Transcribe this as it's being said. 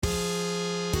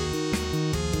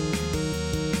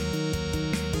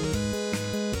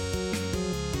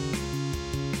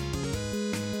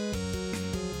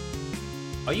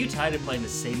Are you tired of playing the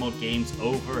same old games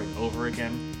over and over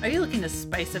again? Are you looking to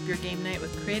spice up your game night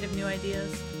with creative new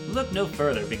ideas? Look no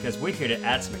further, because we're here to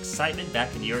add some excitement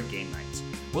back into your game nights.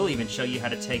 We'll even show you how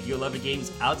to take your love of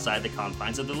games outside the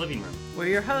confines of the living room. We're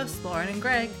your hosts, Lauren and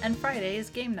Greg, and Friday is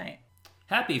game night.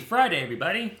 Happy Friday,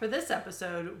 everybody! For this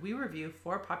episode, we review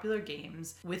 4 popular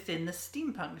games within the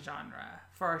steampunk genre.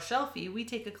 For our Shelfie, we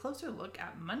take a closer look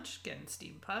at Munchkin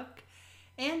Steampunk.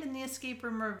 And in the Escape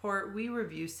Room Report, we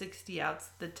review 60 Out's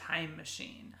The Time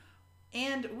Machine.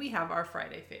 And we have our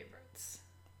Friday favorites.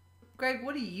 Greg,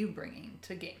 what are you bringing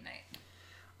to game night?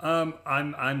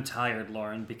 I'm tired,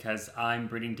 Lauren, because I'm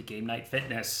bringing to game night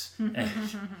fitness.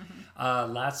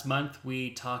 Last month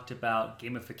we talked about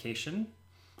gamification,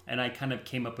 and I kind of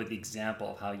came up with the example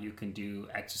of how you can do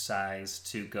exercise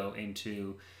to go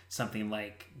into something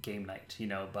like game night,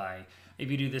 by if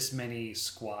you do this many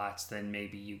squats, then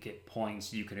maybe you get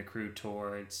points you can accrue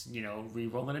towards,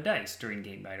 re-rolling a dice during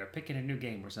game night or picking a new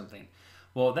game or something.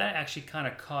 Well, that actually kind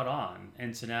of caught on.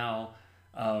 And so now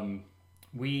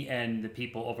we and the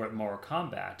people over at Mortal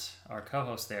Kombat, our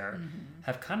co-hosts there,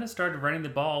 have kind of started running the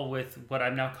ball with what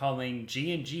I'm now calling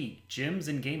G&G, Gyms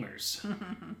and Gamers.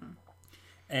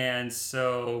 And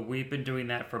so we've been doing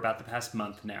that for about the past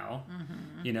month now.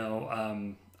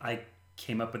 I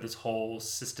came up with this whole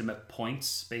system of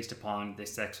points based upon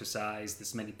this exercise,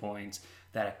 this many points,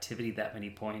 that activity, that many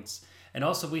points. And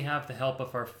also we have the help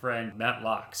of our friend Matt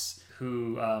Locks,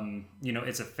 who,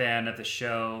 is a fan of the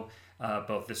show,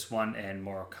 both this one and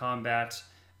Mortal Kombat.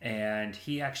 And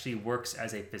he actually works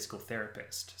as a physical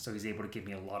therapist. So he's able to give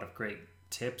me a lot of great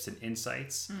tips and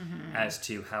insights as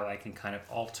to how I can kind of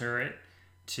alter it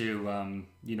to,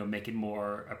 make it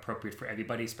more appropriate for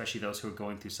everybody, especially those who are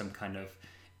going through some kind of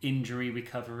injury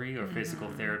recovery or physical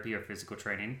therapy or physical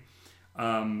training.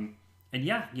 I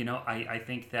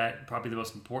think that probably the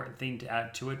most important thing to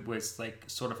add to it was like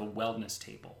sort of a wellness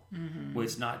table.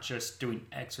 Was not just doing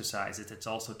exercises, it's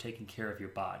also taking care of your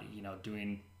body,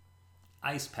 doing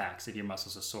ice packs if your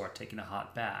muscles are sore, taking a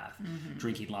hot bath,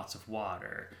 drinking lots of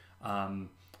water,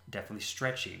 definitely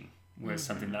stretching was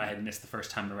something that I had missed the first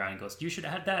time around. He goes, you should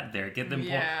add that there. Give them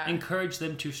encourage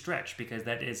them to stretch, because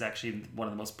that is actually one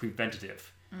of the most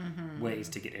preventative ways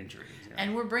to get injuries.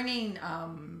 And we're bringing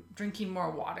drinking more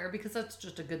water, because that's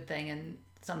just a good thing and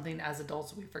something as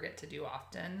adults we forget to do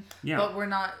often. Yeah. But we're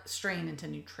not straying into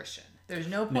nutrition. There's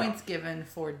no points given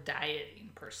for dieting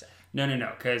per se. No,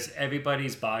 because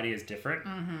everybody's body is different.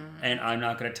 And I'm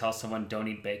not going to tell someone don't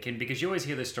eat bacon, because you always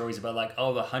hear the stories about like, the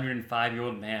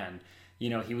 105-year-old man,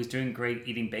 he was doing great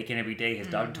eating bacon every day. His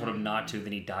doctor told him not to,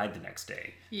 then he died the next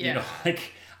day. Yeah.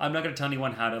 I'm not going to tell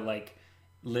anyone how to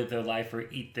live their life or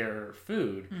eat their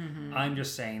food. I'm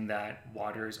just saying that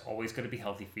water is always going to be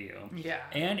healthy for you. Yeah.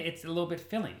 And it's a little bit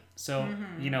filling. So,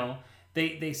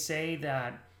 they say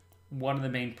that one of the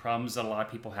main problems that a lot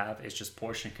of people have is just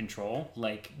portion control.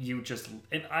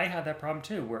 And I had that problem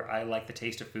too, where I like the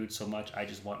taste of food so much, I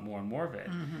just want more and more of it.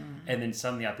 And then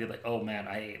suddenly I'll be like, oh man,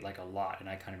 I ate like a lot, and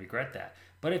I kind of regret that.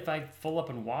 But if I fill up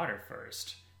on water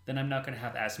first, then I'm not going to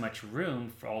have as much room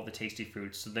for all the tasty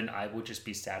foods. So then I will just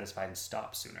be satisfied and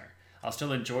stop sooner. I'll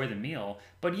still enjoy the meal,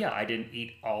 but yeah, I didn't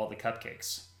eat all the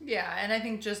cupcakes. Yeah, and I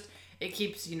think just it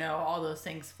keeps, all those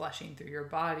things flushing through your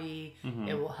body.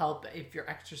 It will help if you're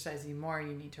exercising more,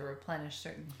 you need to replenish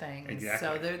certain things. Exactly.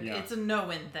 So it's a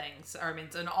no-win thing. It's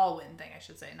an all-win thing, I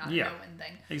should say, not a no-win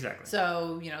thing. Exactly.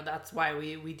 So, that's why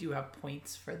we do have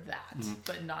points for that,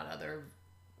 but not other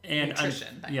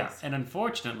nutrition things. Yeah, and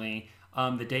unfortunately,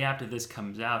 the day after this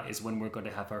comes out is when we're going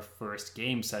to have our first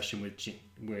game session with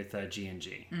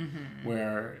G&G,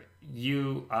 where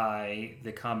you, I,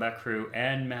 the combat crew,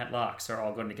 and Matt Locks are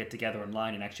all going to get together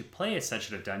online and actually play a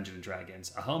session of Dungeons and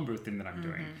Dragons, a homebrew thing that I'm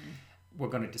doing. We're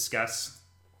going to discuss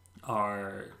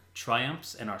our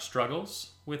triumphs and our struggles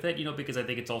with it, because I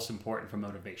think it's also important for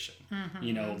motivation.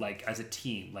 As a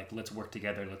team, let's work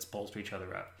together, let's bolster each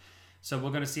other up. So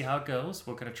we're going to see how it goes.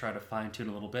 We're going to try to fine tune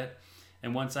a little bit.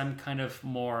 And once I'm kind of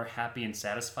more happy and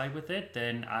satisfied with it,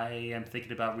 then I am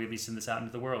thinking about releasing this out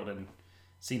into the world and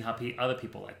seeing how other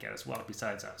people like it as well,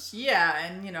 besides us. Yeah,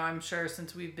 and I'm sure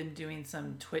since we've been doing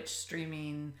some Twitch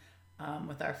streaming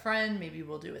with our friend, maybe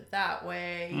we'll do it that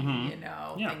way,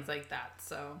 things like that.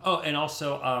 So. Oh, and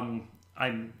also,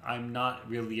 I'm not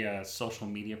really a social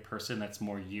media person. That's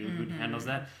more you who handles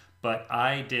that. But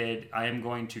I am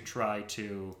going to try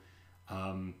to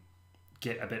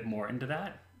get a bit more into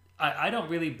that. I don't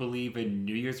really believe in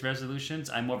New Year's resolutions.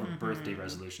 I'm more of a birthday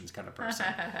resolutions kind of person.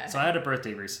 So I had a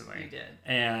birthday recently. You did.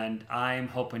 And I'm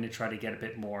hoping to try to get a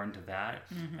bit more into that.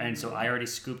 And so I already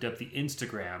scooped up the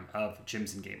Instagram of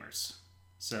Gyms and Gamers.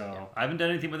 So I haven't done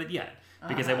anything with it yet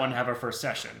because I want to have our first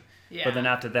session. Yeah. But then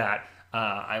after that,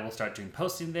 I will start doing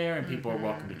posting there, and people are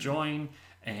welcome to join.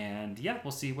 And yeah,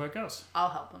 we'll see where it goes. I'll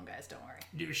help them, guys. Don't worry.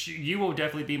 You will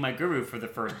definitely be my guru for the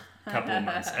first couple of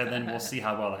months, and then we'll see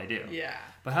how well I do. Yeah.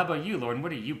 But how about you, Lauren?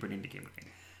 What are you bringing to Game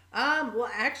Night? Well,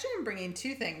 actually, I'm bringing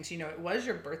two things. It was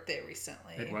your birthday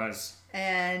recently. It was.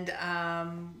 And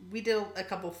we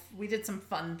did some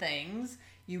fun things.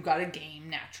 You got a game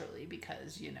naturally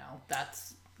because,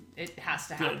 it has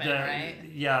to happen, right?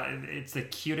 Yeah, it's the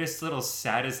cutest little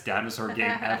saddest dinosaur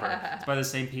game ever. It's by the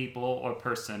same people or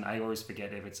person. I always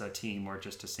forget if it's a team or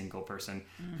just a single person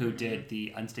who did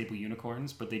the Unstable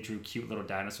Unicorns, but they drew cute little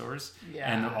dinosaurs.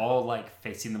 Yeah. And they're all like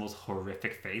facing the most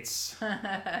horrific fates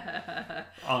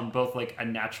on both like a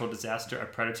natural disaster, a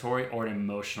predatory, or an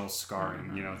emotional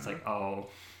scarring. It's like, oh.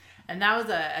 And that was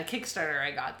a Kickstarter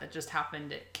I got that just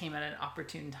happened. It came at an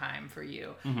opportune time for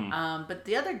you. But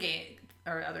the other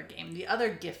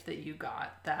gift that you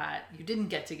got that you didn't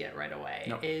get to get right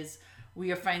away is we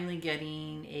are finally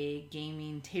getting a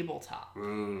gaming tabletop.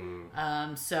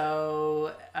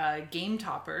 So Game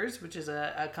Toppers, which is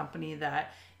a company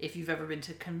that if you've ever been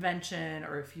to a convention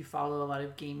or if you follow a lot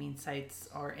of gaming sites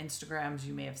or Instagrams,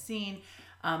 you may have seen.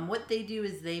 What they do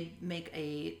is they make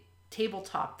a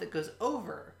tabletop that goes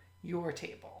over your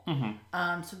table.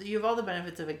 So that you have all the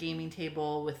benefits of a gaming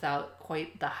table without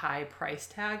quite the high price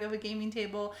tag of a gaming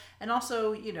table. And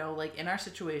also, like in our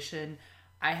situation,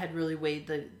 I had really weighed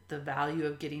the value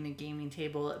of getting a gaming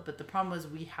table, but the problem was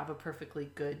we have a perfectly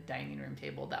good dining room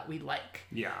table that we like.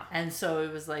 Yeah. And so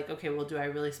it was like, okay, well, do I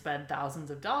really spend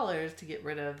thousands of dollars to get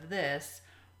rid of this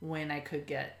when I could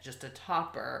get just a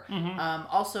topper?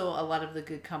 Also, a lot of the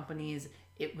good companies,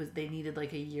 they needed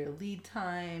like a year lead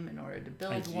time in order to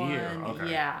build one.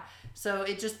 Okay. Yeah. So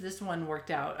this one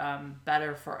worked out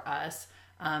better for us.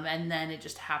 And then it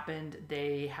just happened.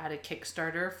 They had a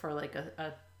Kickstarter for like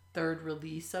a third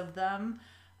release of them.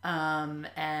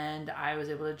 And I was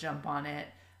able to jump on it.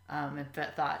 And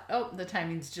thought, the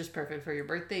timing's just perfect for your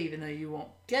birthday, even though you won't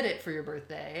get it for your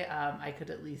birthday. I could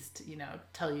at least,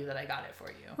 tell you that I got it for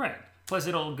you. Right. Plus,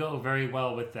 it'll go very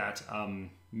well with that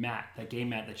that game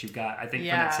mat that you got, I think,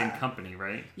 from that same company,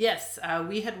 right? Yes,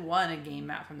 we had won a game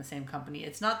mat from the same company.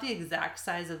 It's not the exact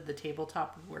size of the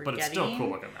tabletop we're getting. But it's still cool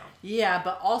looking, though. Yeah,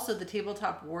 but also the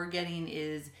tabletop we're getting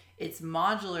it's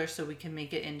modular, so we can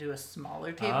make it into a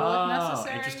smaller table if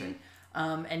necessary. Interesting.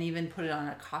 And even put it on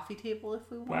a coffee table if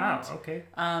we want. Wow, okay.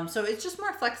 So it's just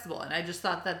more flexible, and I just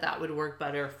thought that would work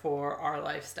better for our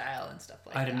lifestyle and stuff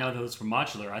like that. I didn't know those were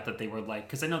modular. I thought they were like,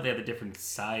 because I know they have the different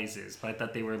sizes, but I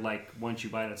thought they were like, once you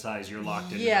buy that size, you're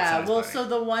locked into that size. Well, so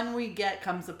the one we get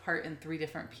comes apart in 3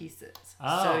 different pieces.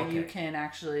 Okay. You can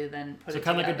actually then put it together. So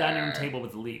kind of like a dining room table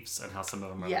with leaves and how some of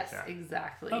them are like that. Yes,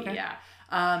 exactly. Okay. Yeah.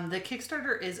 The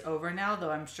Kickstarter is over now,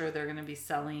 though I'm sure they're going to be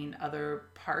selling other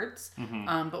parts.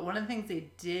 But one of the things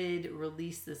they did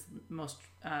release this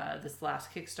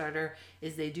last Kickstarter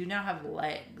is they do now have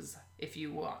legs if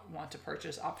you want to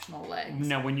purchase optional legs.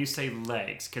 Now, when you say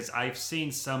legs, because I've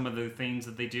seen some of the things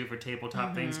that they do for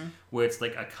tabletop things where it's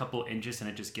like a couple inches and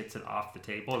it just gets it off the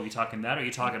table. Are you talking that, or are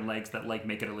you talking legs that like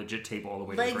make it a legit table all the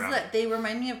way to the ground? They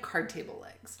remind me of card table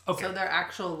legs. Okay. So they're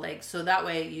actual legs. So that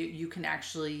way you can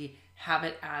actually have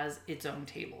it as its own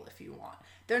table if you want.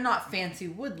 They're not fancy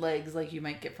wood legs like you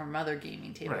might get from other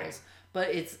gaming tables. Right. But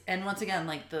and once again,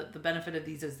 like the benefit of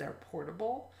these is they're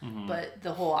portable. But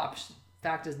the whole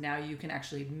fact is now you can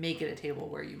actually make it a table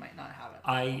where you might not have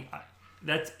it.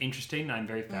 That's interesting. I'm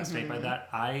very fascinated by that.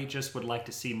 I just would like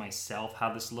to see myself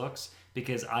how this looks,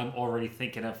 because I'm already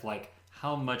thinking of like,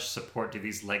 how much support do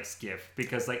these legs give?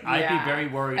 Because like I'd be very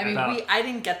worried about. I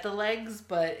didn't get the legs,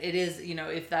 but it is,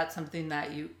 if that's something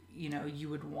that you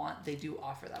would want, they do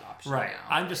offer that option. Right.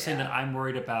 Now. I'm just saying that I'm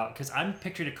worried about, because I'm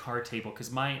picturing a card table, because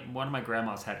one of my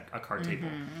grandmas had a card table,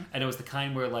 and it was the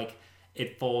kind where like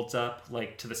it folds up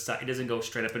like to the side. It doesn't go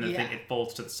straight up into the thing. It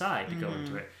folds to the side to go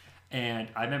into it. And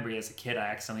I remember as a kid, I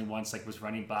accidentally once like was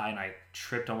running by and I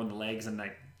tripped on one of the legs and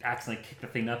I accidentally kicked the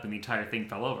thing up and the entire thing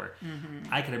fell over.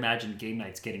 I could imagine game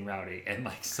nights getting rowdy and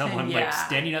like someone like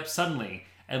standing up suddenly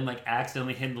and like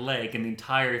accidentally hitting the leg and the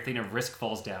entire thing of Risk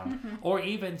falls down. Or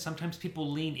even sometimes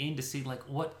people lean in to see like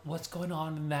what's going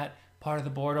on in that part of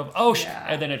the board of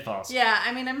and then it falls. Yeah,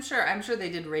 I mean, I'm sure they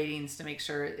did ratings to make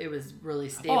sure it was really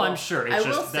stable. Oh, I'm sure.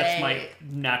 That's my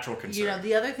natural concern.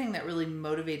 The other thing that really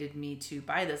motivated me to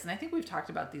buy this, and I think we've talked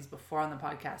about these before on the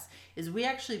podcast, is we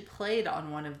actually played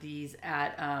on one of these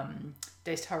at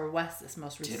Dice Tower West this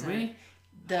most recently.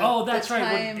 Did we? That's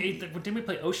right. Didn't we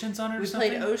play Oceans on it or something?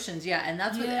 We played Oceans, yeah. And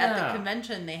that's what at the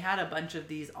convention they had a bunch of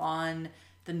these on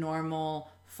the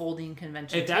normal folding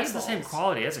convention If that's tables. the same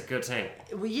quality, that's a good table.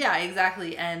 Well, yeah,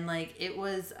 exactly. And like it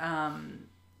was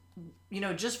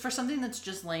just for something that's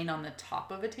just laying on the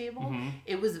top of a table,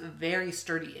 it was very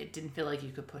sturdy. It didn't feel like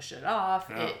you could push it off.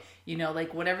 Yeah. It,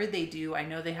 like whatever they do, I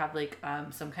know they have like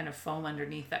some kind of foam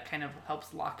underneath that kind of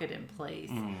helps lock it in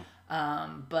place.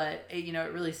 But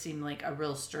it really seemed like a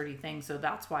real sturdy thing. So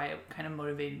that's why it kind of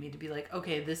motivated me to be like,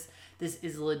 okay, this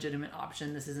is a legitimate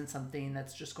option. This isn't something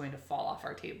that's just going to fall off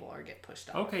our table or get pushed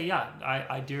off. Okay, yeah,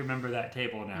 I do remember that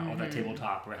table now, or that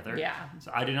tabletop rather. Yeah.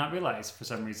 So I did not realize for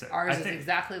some reason. Ours is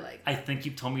exactly like that. I think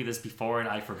you've told me this before and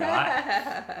I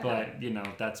forgot, but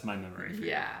that's my memory.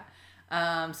 Yeah.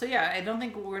 So yeah, I don't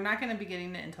think we're not going to be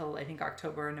getting it until I think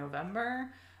October or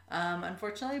November,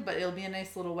 unfortunately. But it'll be a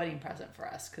nice little wedding present for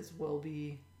us because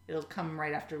it'll come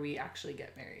right after we actually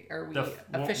get married, or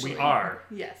officially. We are.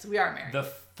 Yes, we are married. The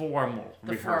formal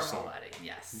rehearsal. Formal wedding,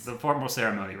 yes. The formal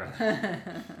ceremony, rather.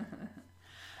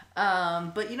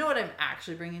 But you know what I'm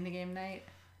actually bringing to game night?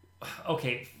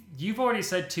 Okay, you've already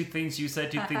said two things. You said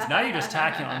two things. Now you're just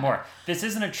tacking on more. This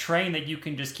isn't a train that you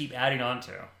can just keep adding on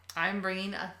to. I'm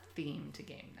bringing a theme to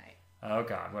game night. Oh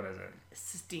God, what is it?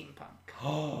 Steampunk.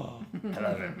 Oh, I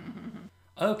love it.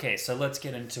 Okay, so let's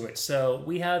get into it. So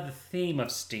we have the theme of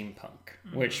steampunk,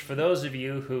 which for those of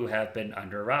you who have been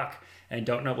under a rock and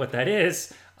don't know what that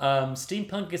is,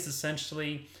 steampunk is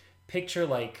essentially picture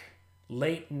like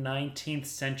late 19th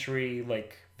century,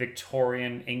 like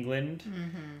Victorian England,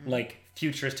 like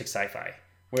futuristic sci-fi,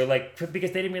 where like,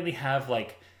 because they didn't really have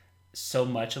like so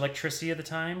much electricity at the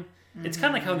time. It's kind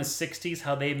of like how in the 60s,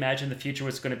 how they imagined the future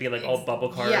was going to be like all bubble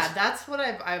cars. Yeah, that's what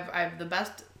I've the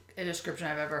best description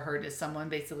I've ever heard is someone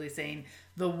basically saying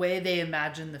the way they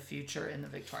imagine the future in the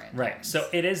Victorian Right. times. So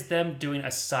it is them doing a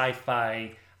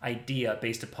sci-fi idea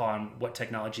based upon what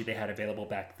technology they had available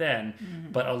back then,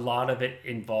 but a lot of it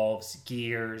involves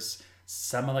gears,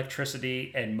 some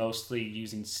electricity, and mostly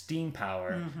using steam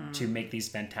power to make these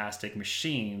fantastic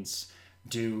machines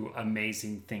do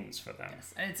amazing things for them.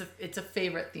 Yes, and it's a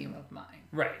favorite theme of mine.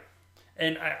 Right.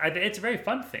 And I it's a very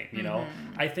fun thing,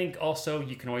 I think also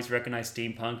you can always recognize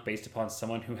steampunk based upon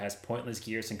someone who has pointless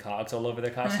gears and cogs all over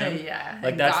their costume. Yeah,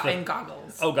 like and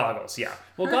goggles. Oh, goggles, yeah.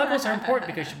 Well, goggles are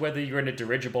important because whether you're in a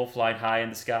dirigible flying high in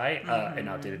the sky, an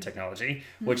outdated technology,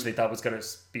 which they thought was going to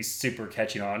be super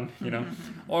catching on,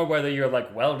 or whether you're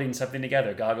like welding something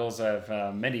together, goggles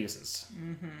have many uses.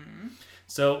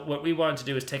 So what we wanted to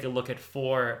do is take a look at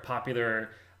 4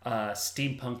 popular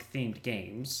steampunk themed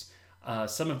games,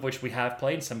 some of which we have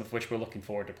played, some of which we're looking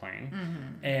forward to playing,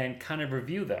 and kind of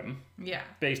review them. Yeah.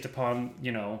 Based upon,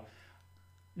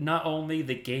 not only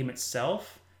the game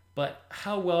itself, but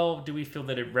how well do we feel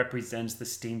that it represents the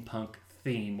steampunk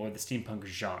theme or the steampunk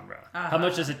genre? How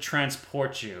much does it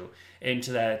transport you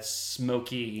into that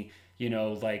smoky,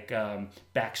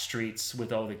 back streets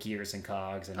with all the gears and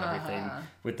cogs and everything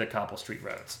with the cobble street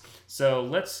roads. So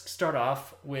let's start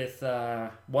off with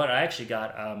what I actually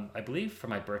got, I believe for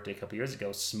my birthday a couple years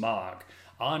ago, Smog,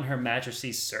 on Her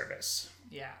Majesty's Service.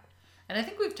 Yeah. And I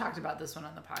think we've talked about this one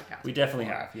on the podcast. We definitely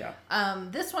have, yeah.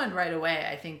 This one right away,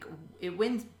 I think it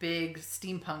wins big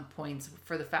steampunk points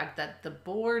for the fact that the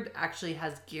board actually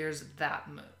has gears that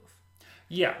move.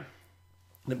 Yeah.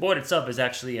 The board itself is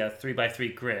actually a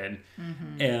 3x3 grid,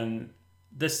 and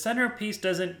the centerpiece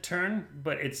doesn't turn,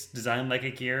 but it's designed like a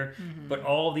gear, but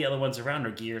all the other ones around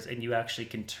are gears, and you actually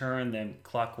can turn them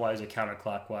clockwise or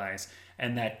counterclockwise,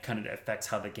 and that kind of affects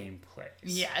how the game plays.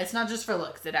 Yeah, it's not just for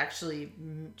looks. It actually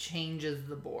changes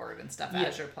the board and stuff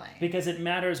as you're playing. Because it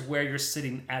matters where you're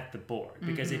sitting at the board.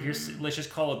 Because if you're, let's just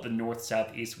call it the north,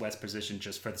 south, east, west position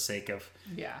just for the sake of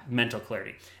mental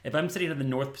clarity. If I'm sitting in the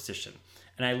north position,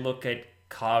 and I look at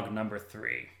cog number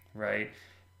 3, right?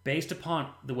 Based upon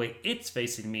the way it's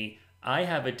facing me, I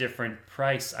have a different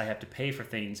price I have to pay for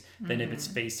things than if it's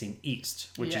facing east,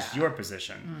 which is your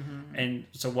position. And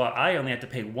so while I only have to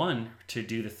pay 1 to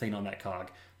do the thing on that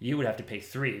cog, you would have to pay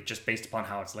 3 just based upon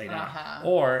how it's laid out.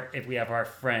 Or if we have our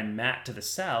friend Matt to the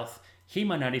south, he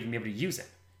might not even be able to use it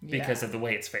because of the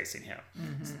way it's facing him.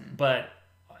 But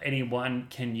anyone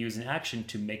can use an action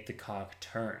to make the cog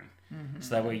turn.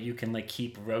 So that way you can like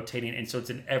keep rotating, and so it's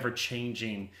an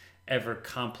ever-changing,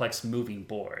 ever-complex moving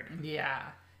board.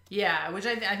 Yeah, which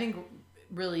I think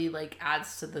really like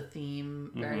adds to the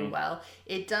theme very well.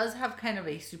 It does have kind of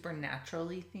a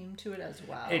supernaturally theme to it as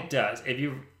well. It does.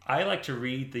 I like to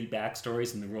read the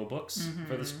backstories in the rule books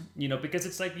for this, because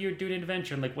it's like you're doing an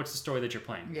adventure and like what's the story that you're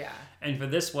playing. Yeah. And for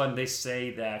this one, they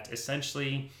say that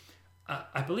essentially,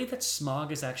 I believe that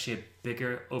Smog is actually a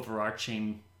bigger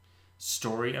overarching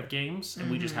story of games, and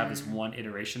we just have this one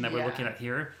iteration that we're looking at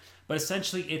here. But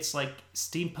essentially, it's like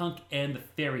steampunk and the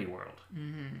fairy world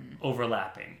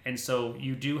overlapping. And so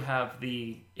you do have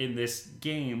in this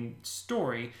game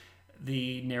story,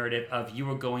 the narrative of you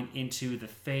are going into the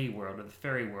fae world or the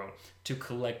fairy world to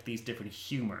collect these different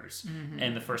humors.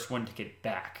 And the first one to get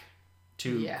back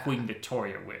to Queen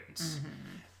Victoria wins.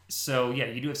 So yeah,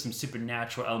 you do have some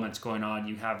supernatural elements going on.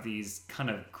 You have these kind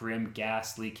of grim,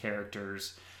 ghastly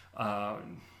characters.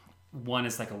 One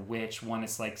is like a witch. One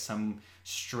is like some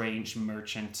strange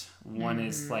merchant. One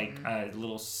is like a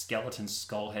little skeleton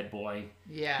skullhead boy.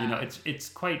 Yeah. You know, it's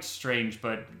quite strange,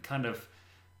 but kind of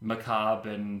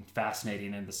macabre and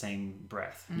fascinating in the same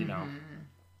breath, you know.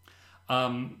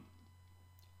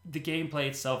 The gameplay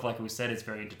itself, like we said, is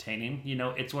very entertaining. You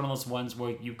know, it's one of those ones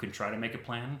where you can try to make a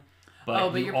plan,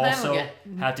 but you also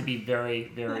have to be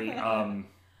very, very...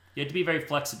 you have to be very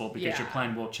flexible because your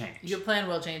plan will change. Your plan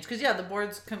will change because, the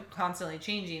board's constantly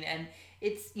changing. And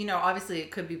it's, obviously it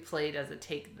could be played as a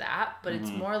take that, but it's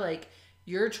more like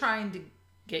you're trying to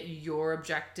get your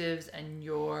objectives and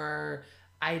your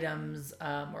items,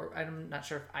 or I'm not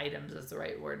sure if items is the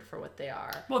right word for what they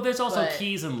are. Well, there's also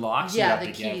keys and locks you have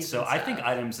to get. So I think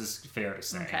items is fair to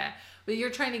say. Okay. But you're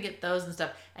trying to get those and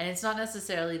stuff. And it's not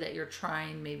necessarily that you're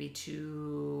trying maybe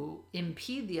to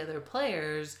impede the other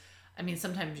players. I mean,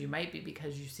 sometimes you might be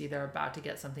because you see they're about to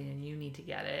get something and you need to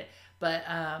get it. But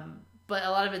a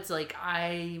lot of it's like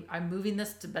I'm moving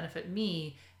this to benefit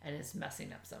me and it's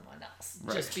messing up someone else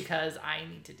just because I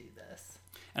need to do this.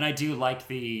 And I do like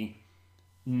the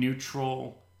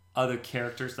neutral other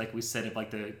characters, like we said, of like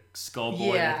the skull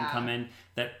boy that can come in.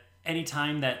 That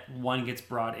anytime that one gets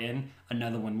brought in,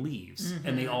 another one leaves,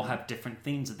 and they all have different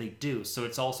things that they do. So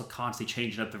it's also constantly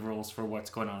changing up the rules for what's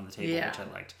going on the table, which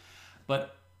I liked.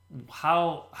 But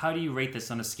how do you rate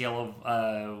this on a scale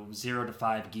of 0 to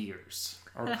 5 gears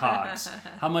or cogs?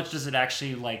 How much does it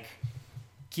actually like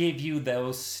give you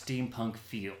those steampunk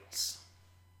feels?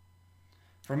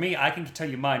 For me, I can tell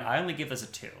you mine. I only give this a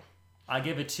 2. I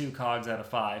give it 2 cogs out of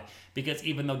 5 because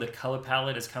even though the color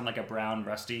palette is kind of like a brown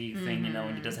rusty thing, you know,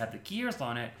 and it does have the gears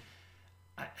on it,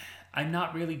 I'm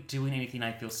not really doing anything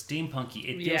I feel steampunky.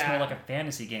 It feels more like a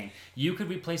fantasy game. You could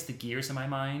replace the gears in my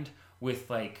mind with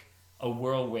like a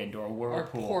whirlwind or a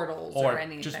whirlpool. Or portals or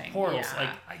anything. Just portals.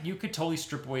 Like you could totally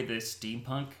strip away the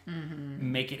steampunk,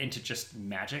 make it into just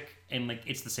magic, and like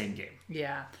it's the same game.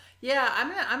 Yeah. Yeah,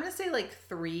 I'm gonna say like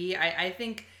 3. I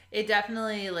think it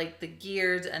definitely, like, the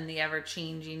gears and the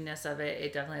ever-changingness of it,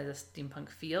 it definitely has a steampunk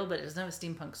feel, but it doesn't have a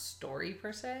steampunk story,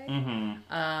 per se.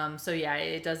 So, yeah,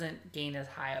 it doesn't gain as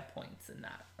high a points in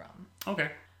that realm.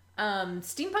 Okay.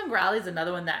 Steampunk Rally is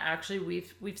another one that actually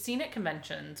we've seen at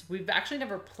conventions. We've actually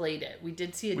never played it. We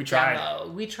did see a demo.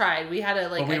 We tried. We had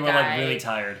but we were like really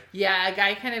tired. Yeah, a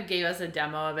guy kind of gave us a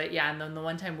demo of it. Yeah, and then the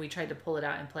one time we tried to pull it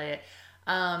out and play it.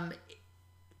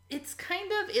 It's kind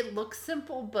of, it looks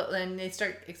simple, but then they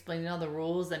start explaining all the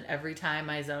rules, and every time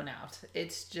I zone out.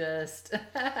 It's just...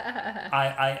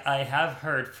 I have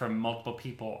heard from multiple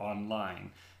people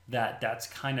online that that's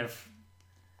kind of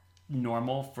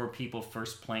normal for people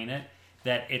first playing it,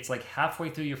 that it's like halfway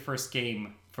through your first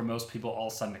game, for most people, all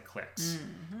of a sudden it clicks.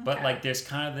 But like there's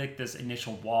kind of like this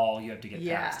initial wall you have to get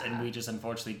past, and we just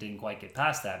unfortunately didn't quite get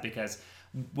past that, because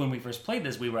when we first played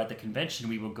this, we were at the convention,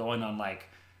 we were going on like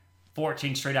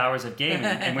 14 straight hours of gaming,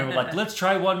 and we were like, let's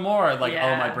try one more. Like,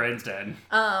 oh, my brain's dead.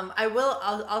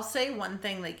 I'll say one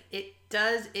thing, like it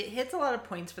hits a lot of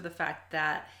points for the fact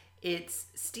that it's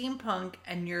steampunk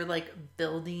and you're like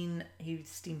building a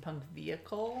steampunk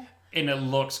vehicle. And it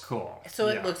looks cool. So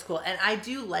it looks cool. And I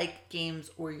do like games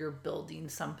where you're building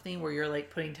something, where you're like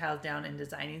putting tiles down and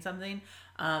designing something.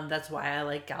 That's why I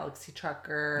like Galaxy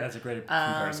Trucker. That's a great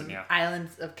comparison,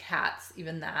 Islands of Cats,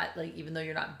 even that. Like, even though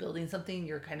you're not building something,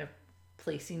 you're kind of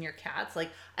placing your cats.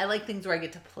 Like, I like things where I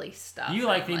get to place stuff. You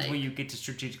like things where you get to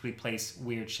strategically place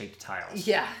weird shaped tiles.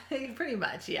 Yeah, pretty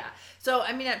much, yeah. So,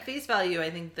 I mean, at face value,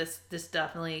 I think this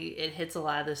definitely, it hits a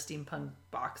lot of the steampunk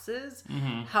boxes.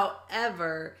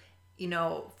 However, you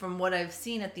know, from what I've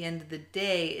seen at the end of the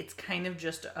day, it's kind of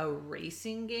just a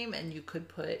racing game, and you could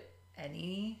put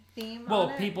any theme on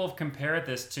it. People have compared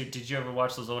this to, did you ever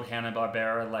watch those old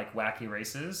Hanna-Barbera like wacky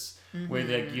races where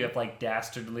you have like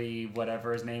Dastardly,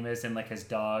 whatever his name is, and like his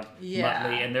dog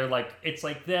Muttley, and they're like, it's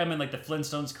like them and like the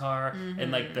Flintstones car and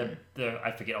like the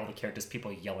I forget all the characters,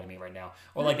 people are yelling at me right now,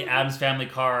 or like the Addams Family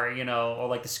car, you know, or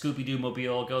like the Scooby-Doo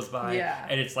mobile goes by,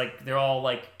 and it's like they're all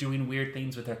like doing weird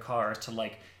things with their cars to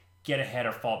like get ahead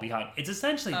or fall behind. It's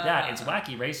essentially that. It's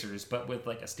wacky racers, but with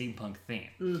like a steampunk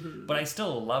theme. But I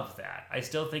still love that. I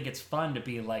still think it's fun to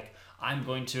be like, I'm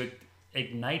going to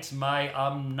ignite my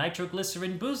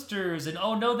nitroglycerin boosters, and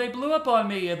oh no, they blew up on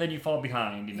me, and then you fall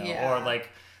behind, Yeah. Or like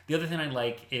the other thing I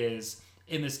like is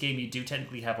in this game you do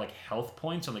technically have like health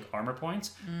points or like armor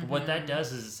points, but what that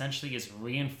does is essentially is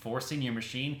reinforcing your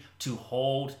machine to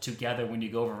hold together when you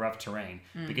go over rough terrain.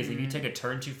 Because if you take a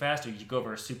turn too fast or you go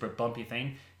over a super bumpy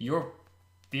thing, your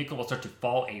vehicle will start to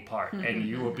fall apart, and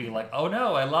you will be like, oh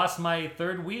no, I lost my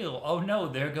third wheel. Oh no,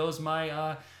 there goes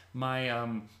my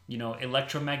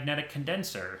electromagnetic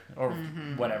condenser or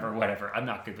whatever. I'm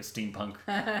not good with steampunk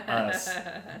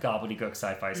gobbledygook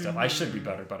sci-fi stuff. I should be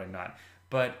better, but I'm not.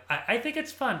 But I think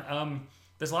it's fun.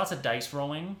 There's lots of dice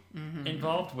rolling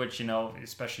involved, which,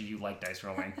 especially you like dice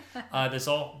rolling.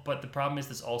 But the problem is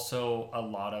there's also a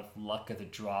lot of luck of the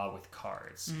draw with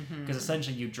cards. Because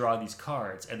essentially you draw these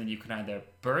cards, and then you can either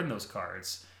burn those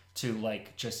cards to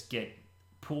like just get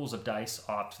pools of dice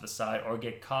off to the side, or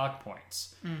get cog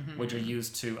points, which are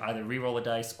used to either re-roll a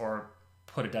dice or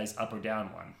put a dice up or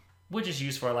down one, which is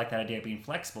useful. I like that idea of being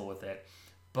flexible with it.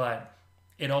 But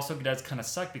it also does kind of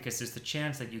suck because there's the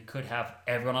chance that you could have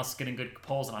everyone else getting good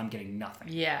pulls and I'm getting nothing.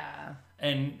 Yeah.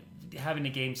 And having a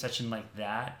game session like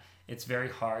that, it's very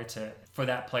hard for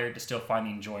that player to still find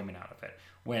the enjoyment out of it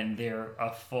when they're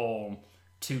a full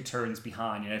 2 turns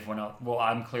behind and everyone else, well,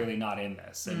 I'm clearly not in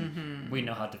this. And we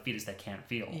know how defeatist that can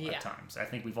feel at times. I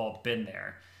think we've all been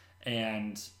there.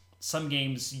 And some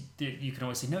games you can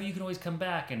always say, no, you can always come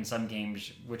back. And some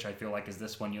games, which I feel like is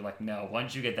this one, you're like, no,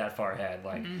 once you get that far ahead,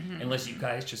 like, unless you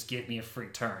guys just give me a free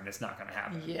turn, it's not going to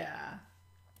happen. Yeah.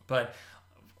 But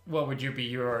what would be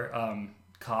your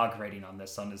cog rating on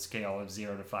this on the scale of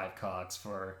 0 to 5 cogs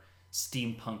for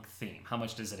steampunk theme? How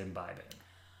much does it imbibe it?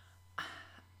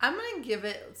 I'm going to give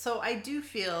it... So I do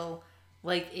feel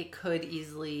like it could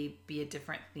easily be a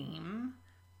different theme,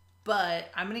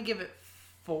 but I'm going to give it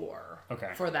 4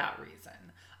 for that reason.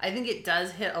 I think it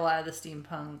does hit a lot of the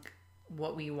steampunk,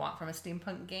 what we want from a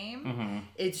steampunk game.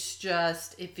 It's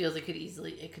just, it feels it could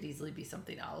easily be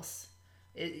something else.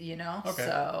 Okay.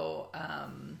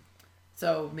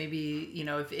 So maybe,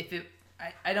 if it,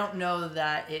 I don't know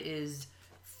that it is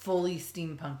fully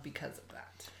steampunk because of that.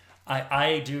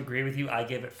 I do agree with you. I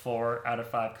give it 4 out of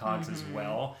 5 cogs as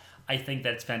well. I think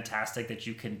that it's fantastic that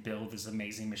you can build this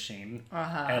amazing machine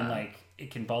and like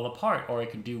it can fall apart or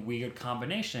it can do weird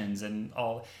combinations and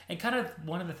all. And kind of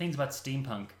one of the things about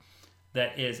steampunk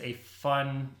that is a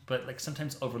fun but like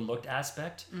sometimes overlooked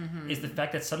aspect is the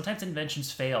fact that sometimes inventions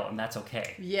fail and that's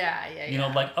okay.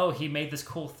 Yeah. Like, oh, he made this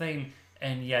cool thing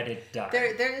and yet it died.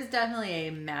 There is definitely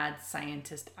a mad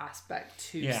scientist aspect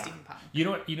to steampunk.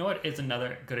 You know what is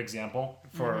another good example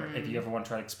for if you ever want to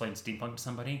try to explain steampunk to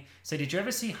somebody? Say, did you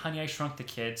ever see Honey, I Shrunk the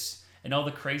Kids? And all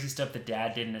the crazy stuff the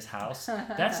dad did in his house?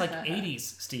 That's like 80s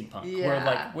steampunk.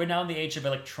 Where we're now in the age of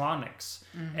electronics.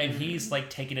 And he's like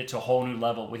taking it to a whole new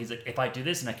level where he's like, if I do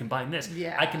this and I combine this,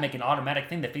 I can make an automatic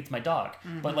thing that feeds my dog.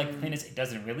 But like the thing is, it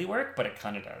doesn't really work, but it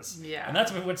kind of does. And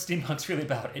that's what steampunk's really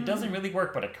about. It doesn't really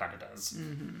work, but it kind of does.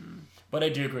 But I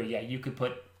do agree, you could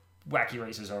put wacky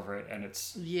races over it and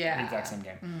it's the exact same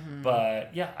game.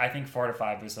 But yeah, I think 4 out of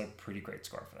 5 is a pretty great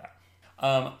score for that.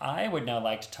 I would now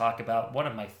like to talk about one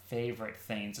of my favorite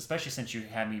things, especially since you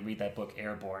had me read that book,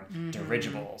 Airborne,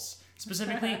 dirigibles.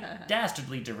 Specifically,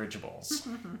 dastardly dirigibles.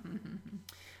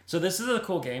 So this is a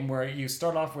cool game where you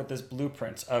start off with this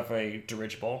blueprint of a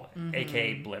dirigible,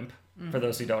 aka blimp, for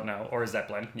those who don't know, or is that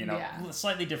blend?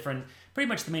 Slightly different. Pretty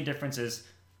much the main difference is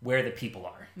where the people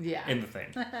are in the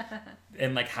thing.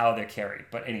 And like how they're carried.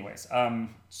 But anyways,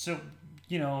 so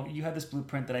you have this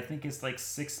blueprint that I think is like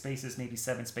 6 spaces, maybe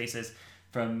 7 spaces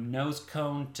from nose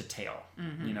cone to tail,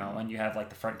 and you have like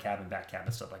the front cab and back cab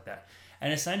and stuff like that.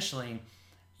 And essentially,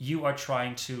 you are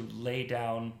trying to lay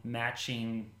down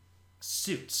matching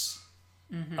suits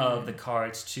of the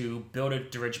cards to build a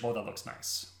dirigible that looks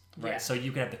nice, right? Yeah. So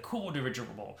you can have the cool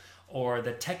dirigible or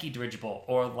the techie dirigible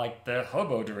or like the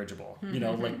hobo dirigible,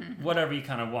 like whatever you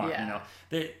kind of want,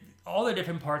 all the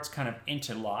different parts kind of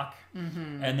interlock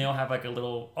and they'll have like a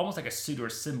little, almost like a suit or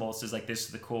a symbol. So it's like, this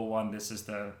is the cool one, this is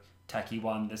the techie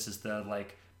one, this is the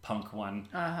like punk one.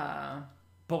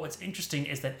 But what's interesting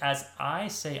is that as I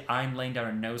say I'm laying down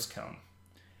a nose cone,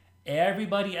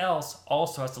 everybody else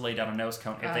also has to lay down a nose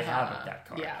cone if they have that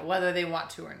card. Yeah, whether they want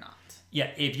to or not.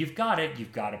 Yeah, if you've got it,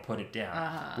 you've got to put it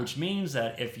down. Which means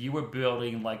that if you were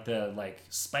building like the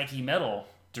spiky metal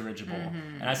dirigible,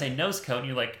 and I say nose cone,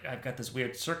 you're like, I've got this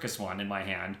weird circus one in my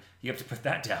hand. You have to put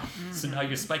that down. So now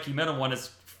your spiky metal one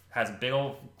has a big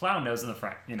old clown nose in the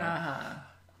front.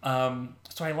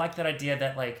 So I like that idea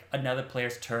that like another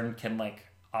player's turn can like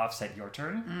offset your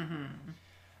turn.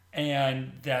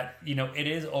 And that, it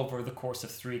is over the course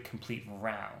of 3 complete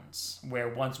rounds,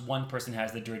 where once one person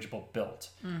has the dirigible built,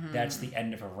 that's the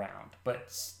end of a round.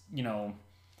 But,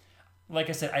 like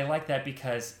I said, I like that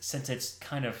because since it's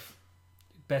kind of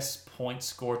best point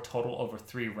score total over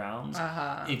 3 rounds,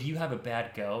 if you have a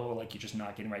bad go, or like you're just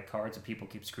not getting right cards and people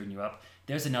keep screwing you up,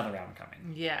 there's another round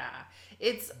coming. Yeah.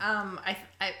 It's,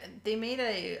 they made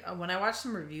when I watched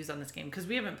some reviews on this game, because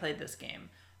we haven't played this game,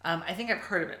 I think I've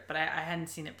heard of it, but I hadn't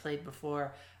seen it played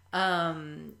before.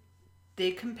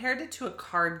 They compared it to a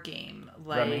card game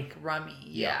like Rummy.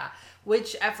 Yeah.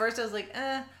 Which at first I was like,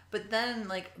 but then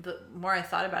like the more I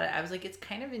thought about it, I was like, it's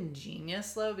kind of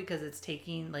ingenious though, because it's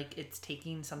taking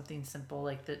something simple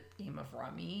like the game of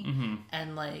Rummy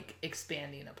and like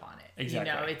expanding upon it.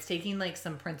 Exactly. It's taking like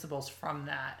some principles from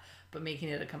that, but making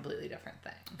it a completely different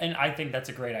thing. And I think that's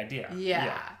a great idea.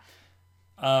 Yeah.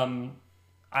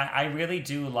 I really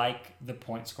do like the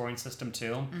point scoring system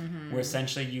too, where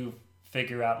essentially you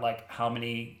figure out like how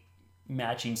many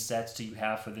matching sets do you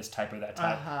have for this type or that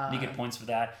type. And you get points for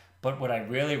that. But what I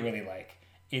really, really like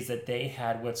is that they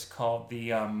had what's called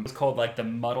the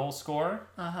muddle score,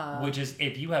 which is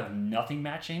if you have nothing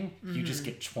matching, you just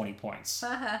get 20 points.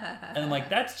 And I'm like,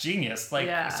 that's genius.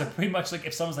 Like, so pretty much like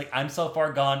if someone's like, I'm so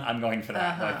far gone, I'm going for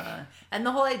that. And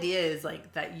the whole idea is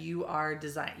like that you're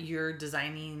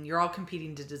all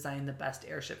competing to design the best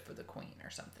airship for the queen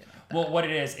or something like that. Well, what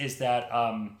it is that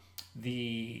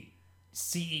the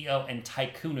CEO and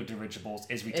tycoon of dirigibles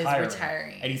is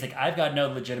retiring. And he's like, I've got no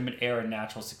legitimate heir and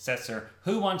natural successor.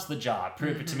 Who wants the job?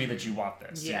 Prove it to me that you want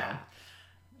this. Yeah.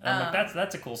 And I'm like,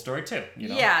 that's a cool story too.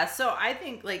 Yeah, so I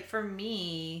think like for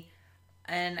me,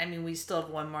 and I mean we still have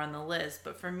one more on the list,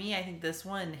 but for me I think this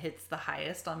one hits the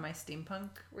highest on my steampunk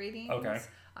ratings. Okay.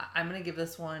 I'm going to give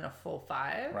this one a full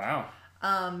 5. Wow.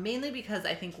 Mainly because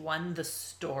I think the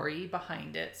story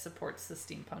behind it supports the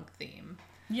steampunk theme.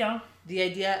 Yeah. The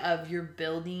idea of you're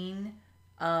building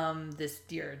this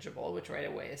dirigible, which right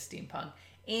away is steampunk,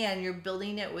 and you're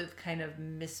building it with kind of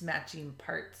mismatching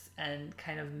parts and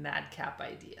kind of madcap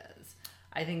ideas.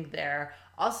 I think there.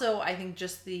 Also, I think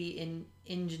just the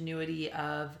ingenuity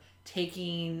of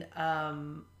taking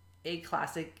a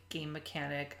classic game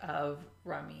mechanic of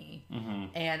Rummy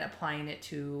and applying it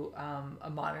to a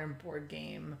modern board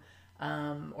game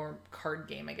or card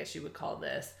game, I guess you would call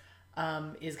this.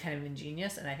 Is kind of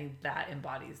ingenious, and I think that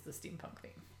embodies the steampunk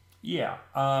theme. Yeah.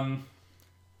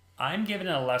 I'm giving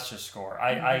it a lesser score.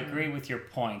 I agree with your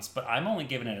points, but I'm only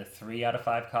giving it a 3 out of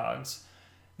 5 cogs.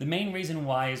 The main reason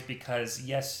why is because,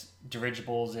 yes,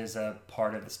 dirigibles is a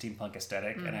part of the steampunk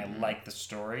aesthetic, and I like the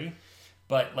story,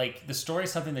 but like the story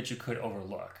is something that you could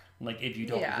overlook, like if you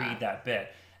don't read that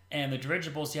bit. And the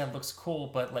dirigibles, it looks cool,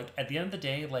 but like at the end of the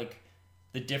day, like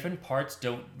the different parts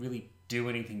don't really do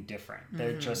anything different.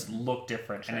 They just look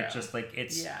different. True. And it's just like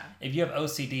if you have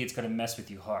OCD, it's going to mess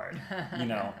with you hard.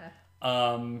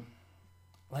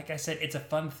 Like I said, it's a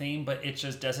fun theme, but it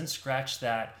just doesn't scratch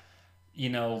that,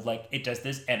 like it does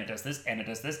this and it does this and it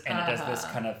does this and it does this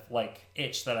kind of like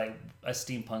itch that a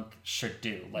steampunk should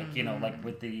do. Like, like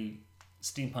with the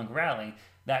steampunk rally,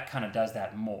 that kind of does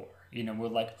that more. We're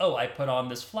like, oh, I put on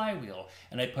this flywheel,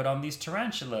 and I put on these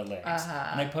tarantula legs,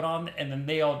 and then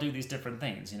they all do these different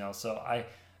things, So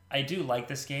I do like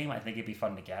this game. I think it'd be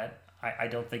fun to get. I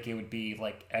don't think it would be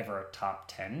like ever a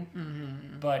top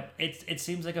 10, but it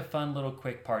seems like a fun little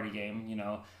quick party game.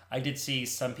 I did see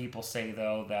some people say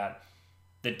though that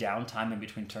the downtime in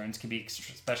between turns can be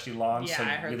especially long, so you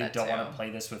really don't want to play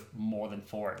this with more than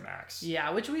 4 at max.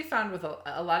 Yeah, which we found with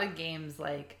a lot of games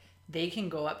like. They can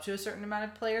go up to a certain amount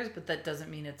of players, but that doesn't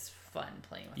mean it's fun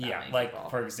playing with that many people.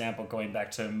 For example, going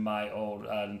back to my old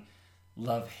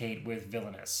love-hate with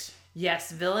Villainous.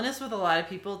 Yes, Villainous with a lot of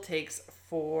people takes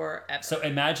forever. So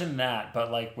imagine that,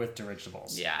 but like with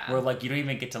dirigibles. Yeah. Where like you don't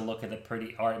even get to look at the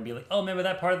pretty art and be like, oh, remember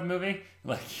that part of the movie?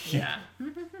 Like, yeah.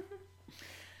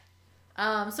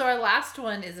 So our last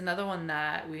one is another one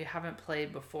that we haven't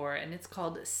played before, and it's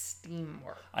called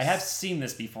Steamworks. I have seen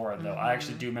this before, though. I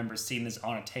actually do remember seeing this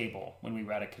on a table when we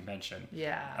were at a convention.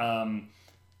 Yeah.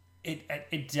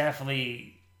 It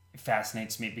definitely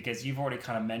fascinates me because you've already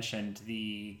kind of mentioned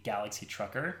the Galaxy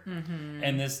Trucker,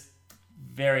 and this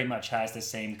very much has the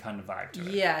same kind of vibe to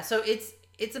it. Yeah. So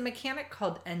it's a mechanic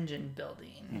called engine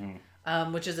building,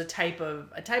 which is a type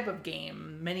of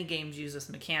game. Many games use this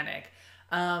mechanic.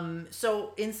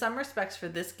 So in some respects for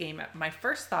this game, my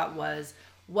first thought was,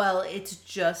 well, it's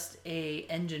just a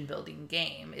engine building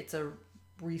game. It's a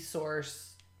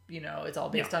resource, it's all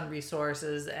based on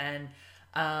resources and,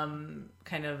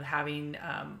 kind of having,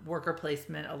 worker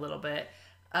placement a little bit.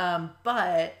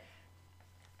 But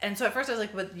And so at first I was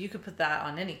like, but you could put that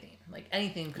on anything. Like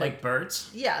anything could... Like birds?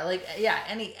 Yeah,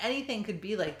 anything could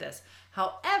be like this.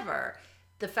 However,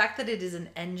 the fact that it is an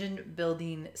engine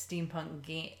building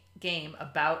steampunk game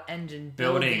about engine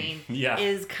building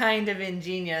is kind of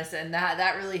ingenious, and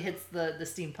that really hits the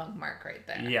steampunk mark right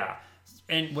there. Yeah.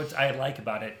 And what I like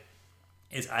about it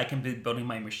is I can be building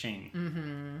my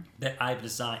machine that I've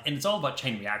designed. And it's all about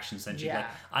chain reactions, essentially. Yeah. Like,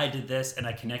 I did this, and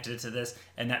I connected it to this,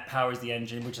 and that powers the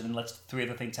engine, which then lets 3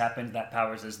 other things happen. That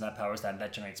powers this, and that powers that, and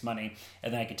that generates money.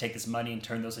 And then I can take this money and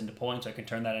turn those into points, so I can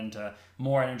turn that into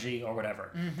more energy or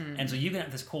whatever. And so you can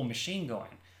have this cool machine going.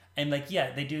 And, like,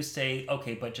 yeah, they do say,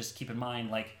 okay, but just keep in mind,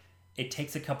 like, it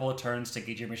takes a couple of turns to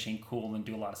get your machine cool and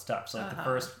do a lot of stuff. So, like,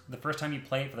 the first time you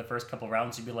play it for the first couple of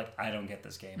rounds, you'd be like, I don't get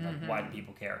this game. Like, why do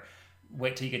people care?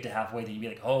 Wait till you get to halfway, then you'd be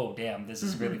like, oh, damn, this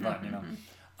is really fun, you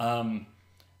know?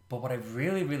 But what I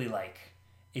really, really like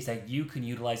is that you can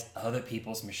utilize other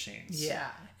people's machines. Yeah.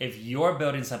 If you're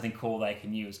building something cool that I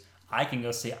can use, I can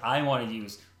go say, I want to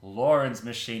use Lauren's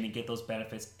machine and get those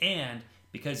benefits. And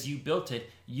because you built it,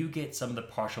 you get some of the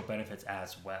partial benefits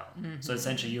as well. So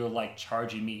essentially, you're like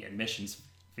charging me admissions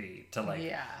fee to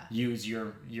like use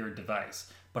your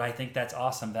device. But I think that's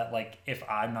awesome that, like, if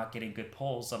I'm not getting good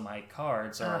pulls on my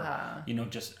cards or, you know,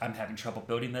 just I'm having trouble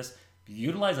building this,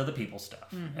 utilize other people's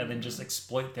stuff and then just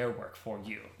exploit their work for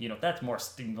you. You know, that's more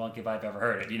steampunk if I've ever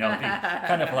heard it. You know,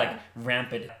 kind of like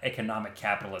rampant economic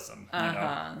capitalism, you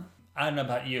know? I don't know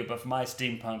about you, but for my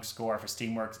steampunk score for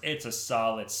Steamworks, it's a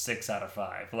solid 6 out of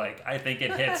 5. Like, I think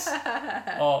it hits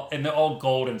all, and they're all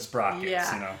golden sprockets,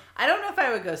 you know? I don't know if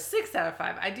I would go 6 out of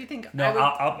 5. I do think... No,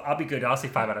 I'll be good. I'll say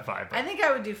 5 out of 5. But. I think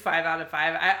I would do 5 out of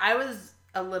 5. I was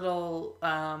a little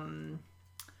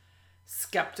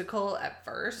skeptical at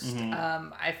first.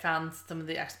 I found some of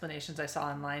the explanations I saw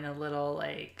online a little,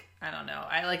 like, I don't know.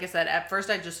 Like I said, at first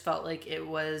I just felt like it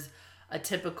was a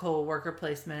typical worker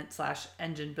placement /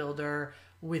 engine builder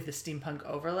with a steampunk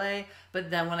overlay.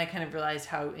 But then when I kind of realized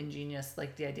how ingenious,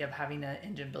 like the idea of having an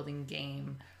engine building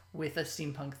game with a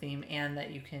steampunk theme and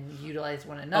that you can utilize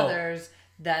one another's,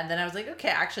 then I was like, okay,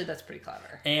 actually that's pretty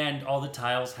clever. And all the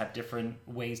tiles have different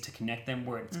ways to connect them,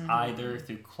 where it's either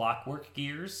through clockwork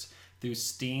gears, through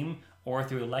steam, or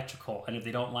through electrical. And if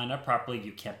they don't line up properly,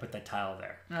 you can't put that tile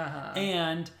there.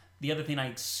 And the other thing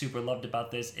I super loved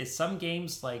about this is some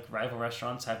games like Rival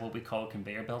Restaurants have what we call a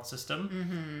conveyor belt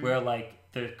system, where like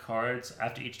the cards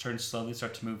after each turn slowly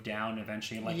start to move down and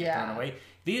eventually like get thrown away.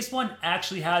 This one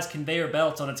actually has conveyor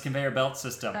belts on its conveyor belt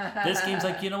system. This game's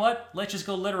like, you know what? Let's just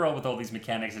go literal with all these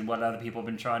mechanics and what other people have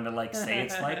been trying to like say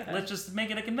it's like. Let's just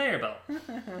make it a conveyor belt.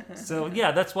 So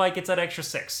yeah, that's why it gets that extra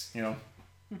 6, you know.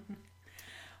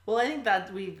 Well, I think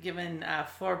that we've given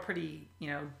 4 pretty,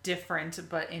 different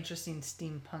but interesting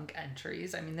steampunk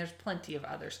entries. I mean, there's plenty of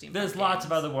other steampunk There's lots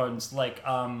of other ones. Like,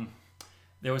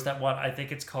 there was that one, I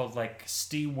think it's called, like,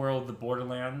 SteamWorld The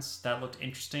Borderlands. That looked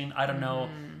interesting. I don't know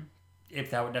if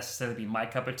that would necessarily be my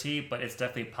cup of tea, but it's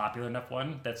definitely a popular enough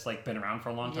one that's, like, been around for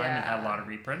a long time and had a lot of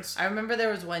reprints. I remember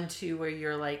there was one, too, where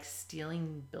you're, like,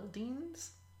 stealing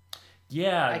buildings.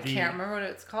 Yeah. I can't remember what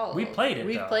it's called. We played it,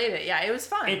 We played it. Yeah, it was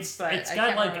fun. It's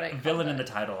got, like, villain in the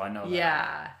title. I know that.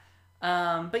 Yeah.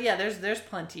 But yeah, there's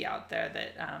plenty out there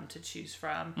that to choose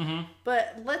from.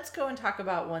 But let's go and talk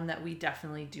about one that we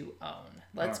definitely do own.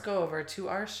 Let's go over to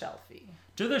our shelfie.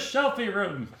 To the shelfie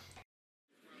room.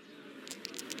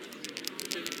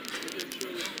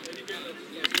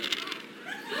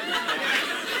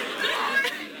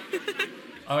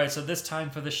 All right, so this time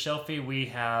for the shelfie, we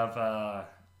have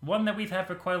one that we've had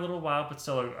for quite a little while, but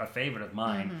still a favorite of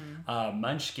mine,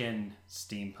 Munchkin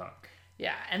Steampunk.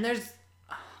 Yeah, and there's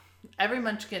every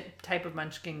Munchkin type of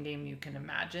Munchkin game you can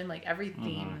imagine. Like every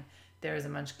theme, there is a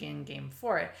Munchkin game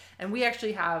for it. And we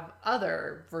actually have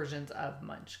other versions of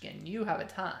Munchkin. You have a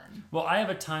ton. Well, I have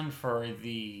a ton for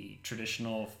the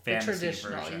traditional fantasy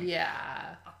version.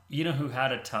 Yeah. You know who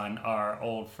had a ton? Our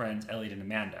old friends Elliot and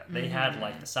Amanda. They had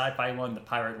like the sci-fi one, the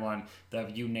pirate one,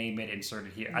 the you name it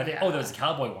inserted here. I think. Oh, there was a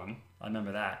cowboy one. I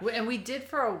remember that. And we did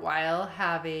for a while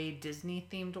have a Disney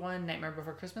themed one, Nightmare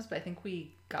Before Christmas, but I think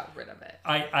we got rid of it.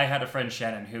 I had a friend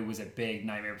Shannon who was a big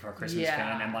Nightmare Before Christmas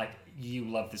fan, and like you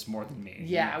love this more than me.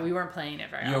 Yeah, we weren't playing it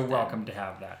very often. You're welcome to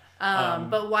have that.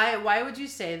 But why would you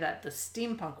say that the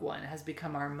steampunk one has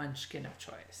become our Munchkin of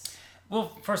choice? Well,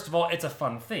 first of all, it's a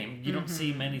fun theme. You don't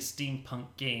see many steampunk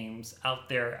games out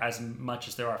there as much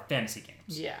as there are fantasy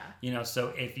games. Yeah. So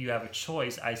if you have a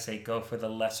choice, I say go for the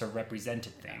lesser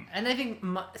represented theme. And I think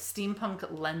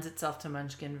steampunk lends itself to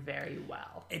Munchkin very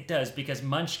well. It does, because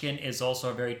Munchkin is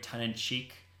also a very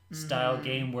tongue-in-cheek style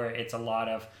game where it's a lot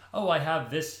of, I have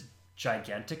this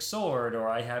gigantic sword, or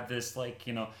I have this like,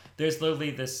 there's literally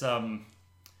this this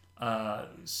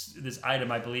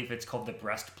item, I believe it's called the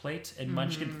breastplate in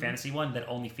Munchkin Fantasy 1 that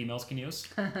only females can use.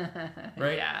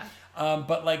 Right? Yeah.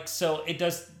 But like, so it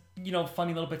does,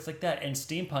 funny little bits like that. And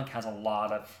steampunk has a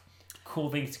lot of cool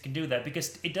things that can do that,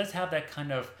 because it does have that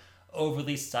kind of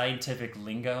overly scientific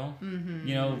lingo,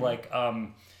 like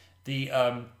the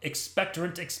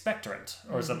expectorant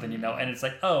or something, and it's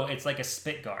like, oh, it's like a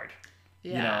spit guard.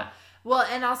 Yeah. Well,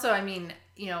 and also, I mean,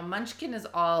 Munchkin is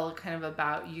all kind of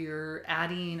about you're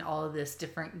adding all of this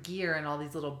different gear and all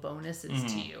these little bonuses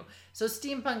to you. So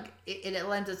steampunk, it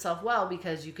lends itself well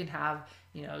because you can have,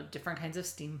 different kinds of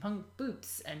steampunk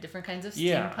boots and different kinds of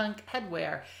steampunk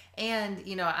headwear. And,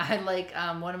 I like,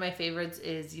 one of my favorites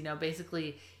is,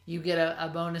 basically you get a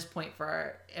bonus point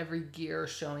for every gear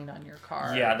showing on your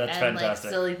card. Yeah, that's fantastic. And like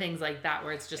silly things like that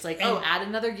where it's just like, add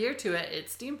another gear to it.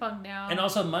 It's steampunk now. And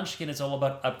also Munchkin is all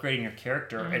about upgrading your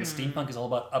character, and steampunk is all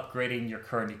about upgrading your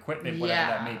current equipment,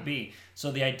 whatever that may be.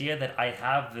 So the idea that I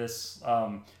have this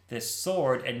this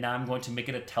sword and now I'm going to make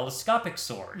it a telescopic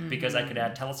sword because I could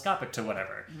add telescopic to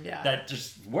whatever. Yeah. That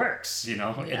just works, in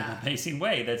an amazing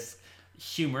way. That's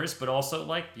humorous, but also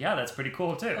like, yeah, that's pretty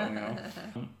cool too.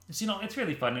 It's, it's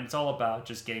really fun, and it's all about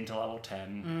just getting to level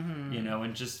 10,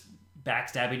 and just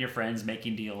backstabbing your friends,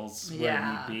 making deals where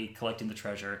need be, collecting the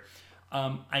treasure.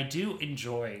 I do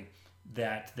enjoy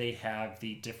that they have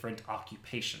the different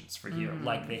occupations for you,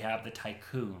 like they have the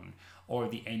tycoon or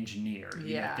the engineer,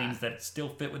 things that still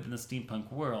fit within the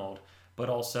steampunk world, but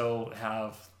also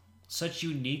have such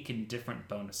unique and different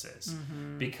bonuses.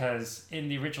 Because in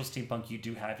the original steampunk, you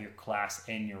do have your class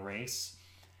and your race,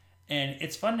 and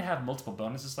it's fun to have multiple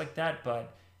bonuses like that.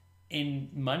 But in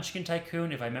Munchkin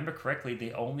Tycoon, if I remember correctly,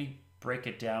 they only break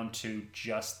it down to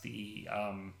just the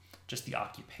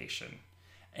occupation.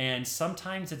 And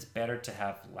sometimes it's better to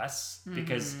have less,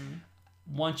 because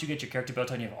once you get your character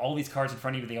built out and you have all these cards in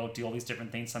front of you, they all do all these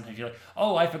different things. Sometimes you're like,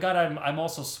 oh, I forgot I'm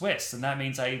also Swiss, and that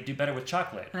means I do better with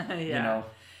chocolate.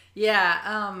 Yeah,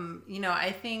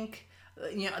 I think,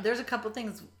 there's a couple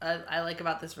things I like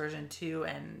about this version too,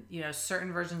 and,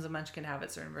 certain versions of Munchkin have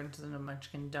it, certain versions of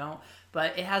Munchkin don't,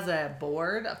 but it has a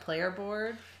player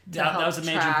board. That was a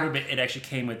major improvement. It actually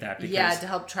came with that. Because to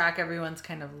help track everyone's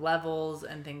kind of levels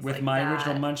and things like that. With my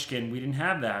original Munchkin, we didn't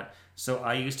have that. So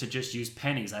I used to just use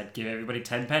pennies. I'd give everybody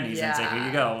 10 pennies and say, here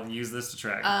you go, use this to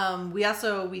track.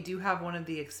 We do have one of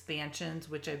the expansions,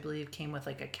 which I believe came with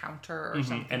like a counter or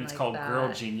something, and it's called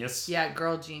Girl Genius. Yeah,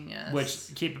 Girl Genius. Which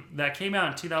that came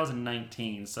out in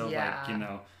 2019. So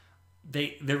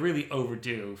they're really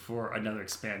overdue for another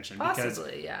expansion.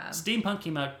 Possibly, because Steampunk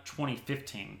came out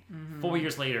 2015. 4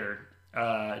 years later,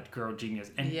 Girl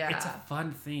Genius. And it's a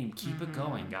fun theme. Keep it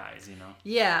going, guys,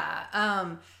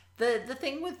 Yeah. The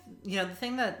thing with, the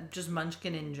thing that just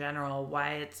Munchkin in general,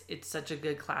 why it's such a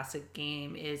good classic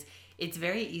game is it's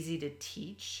very easy to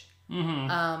teach.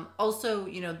 Also,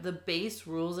 the base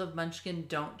rules of Munchkin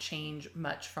don't change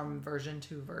much from version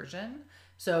to version.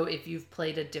 So if you've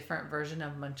played a different version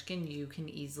of Munchkin, you can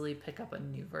easily pick up a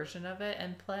new version of it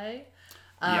and play.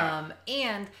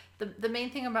 And the main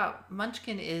thing about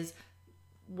Munchkin is,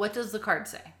 what does the card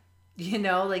say?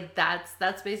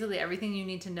 That's basically everything you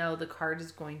need to know. The card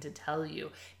is going to tell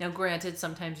you. Now, granted,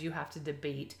 sometimes you have to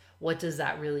debate what does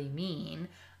that really mean.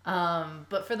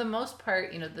 But for the most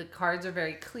part, the cards are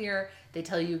very clear. They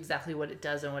tell you exactly what it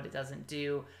does and what it doesn't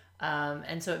do.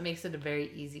 And so it makes it a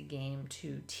very easy game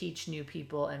to teach new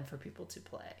people and for people to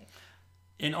play.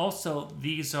 And also,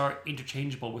 these are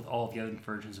interchangeable with all of the other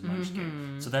versions of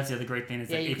Munchkin. So that's the other great thing, is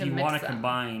that if you want to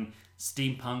combine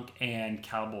steampunk and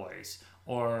cowboys,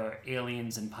 or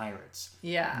aliens and pirates,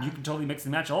 you can totally mix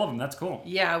and match all of them. That's cool.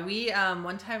 Yeah, we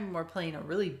one time were playing a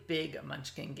really big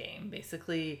Munchkin game.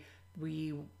 Basically,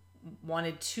 we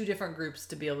wanted 2 different groups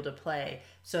to be able to play.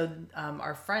 So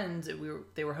our friends,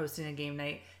 they were hosting a game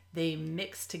night. They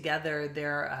mixed together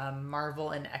their Marvel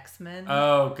and X-Men.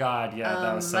 Oh God, yeah,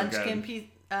 that was so Munchkin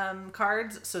good.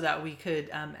 Cards, so that we could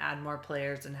add more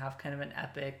players and have kind of an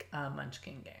epic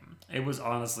Munchkin game. It was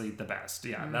honestly the best.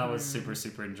 Yeah, that was super,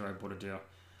 super enjoyable to do.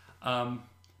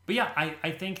 But yeah,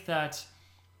 I think that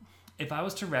if I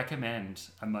was to recommend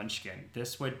a Munchkin,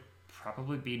 this would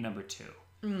probably be number 2.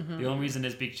 The only reason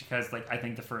is because I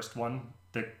think the first one,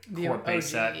 the core base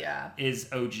set,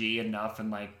 is OG enough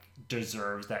and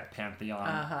deserves that Pantheon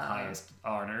highest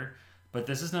honor. But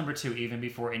this is number 2 even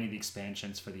before any of the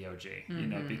expansions for the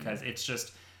OG, because it's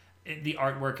just, the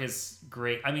artwork is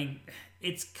great. I mean,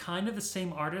 it's kind of the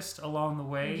same artist along the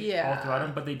way all throughout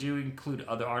them, but they do include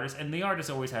other artists, and the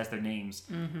artist always has their names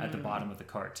at the bottom of the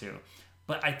card too.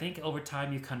 But I think over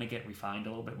time you kind of get refined a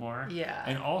little bit more. Yeah.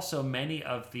 And also many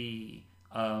of the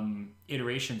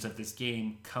iterations of this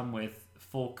game come with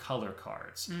full color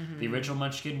cards. Mm-hmm. The original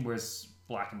Munchkin was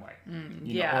black and white.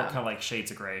 Yeah. Or kind of like shades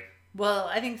of gray. Well,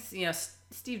 I think,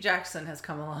 Steve Jackson has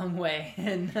come a long way.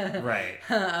 And, Right.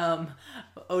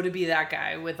 to be that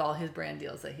guy with all his brand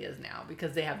deals that he has now.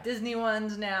 Because they have Disney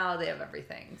ones now. They have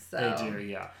everything. So They do,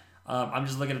 yeah. I'm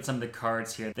just looking at some of the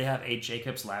cards here. They have a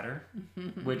Jacob's Ladder,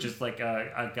 which is like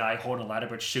a guy holding a ladder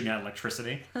but shooting out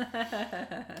electricity.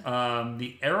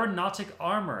 The Aeronautic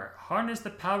Armor. Harness the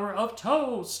power of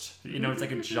toast. It's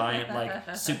like a giant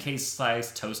like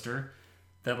suitcase-sized toaster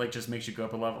that like just makes you go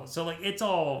up a level. So like it's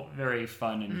all very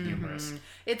fun and humorous.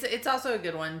 It's also a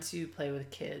good one to play with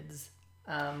kids.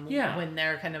 Yeah. When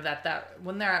they're kind of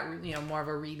when they're at more of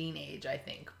a reading age, I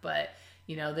think. But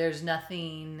there's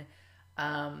nothing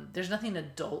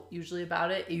adult usually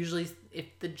about it. Usually, if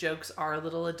the jokes are a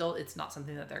little adult, it's not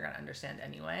something that they're gonna understand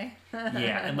anyway.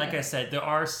 Yeah, and like I said, there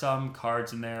are some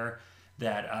cards in there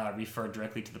that refer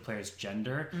directly to the player's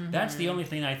gender. That's the only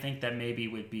thing I think that maybe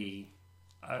would be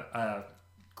a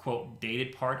quote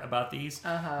dated part about these.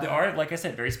 There are, like I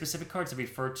said, very specific cards that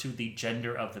refer to the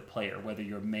gender of the player, whether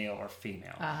you're male or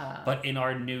female. But in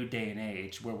our new day and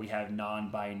age where we have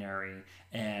non-binary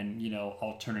and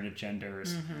alternative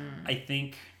genders, I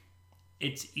think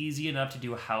it's easy enough to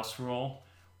do a house rule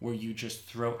where you just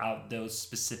throw out those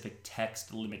specific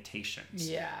text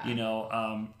limitations.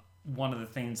 One of the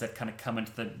things that kind of come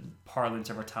into the parlance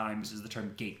of our times is the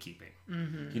term gatekeeping.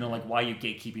 Like, why are you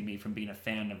gatekeeping me from being a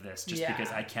fan of this just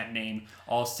because I can't name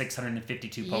all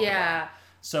 652 Pokemon? Yeah.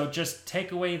 So just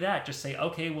take away that. Just say,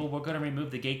 okay, well, we're going to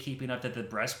remove the gatekeeping of that the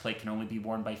breastplate can only be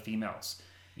worn by females.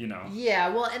 Yeah,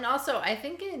 well, and also I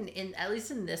think in at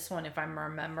least in this one, if I'm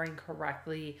remembering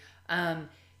correctly,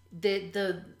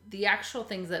 the actual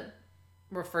things that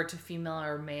refer to female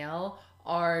or male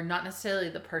are not necessarily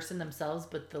the person themselves,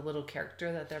 but the little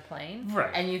character that they're playing. Right.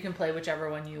 And you can play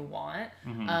whichever one you want.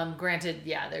 Granted,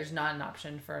 there's not an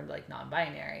option for like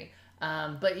non-binary.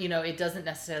 But it doesn't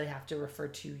necessarily have to refer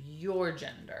to your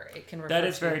gender. It can refer that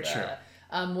is to very true.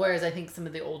 Whereas I think some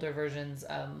of the older versions,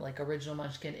 like original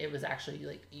Munchkin, it was actually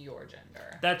like your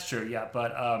gender. That's true, yeah.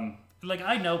 But like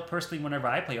I know personally, whenever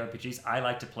I play RPGs, I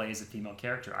like to play as a female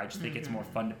character. I just think it's more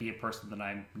fun to be a person than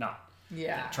I'm not.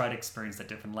 Yeah. Try to experience that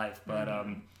different life. But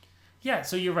yeah,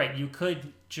 so you're right. You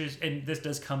could just, and this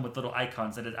does come with little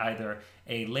icons that is either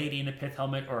a lady in a pith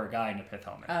helmet or a guy in a pith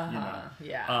helmet.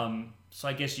 Yeah. So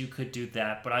I guess you could do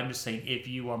that, but I'm just saying if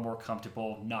you are more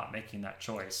comfortable not making that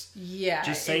choice,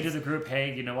 just say to the group,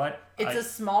 hey, you know what? It's a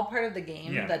small part of the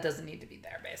game that doesn't need to be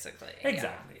there, basically.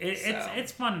 Exactly.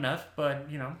 It's fun enough, but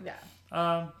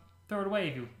throw it away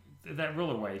if you that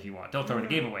rule away if you want. Don't throw the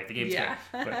game away. The game's good.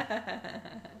 But,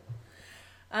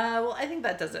 well, I think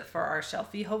that does it for our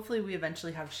shelfie. Hopefully, we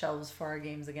eventually have shelves for our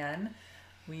games again.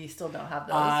 We still don't have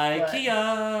those.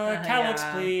 IKEA! Calyx,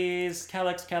 please.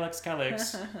 Calyx.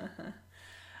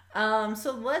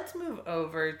 So let's move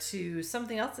over to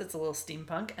something else that's a little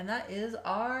steampunk, and that is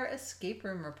our escape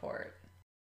room report.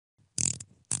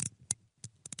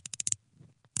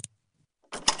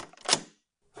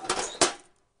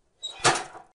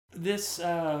 This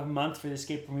month for the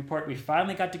Escape Room Report, we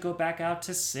finally got to go back out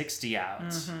to 60 Out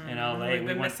in LA. We've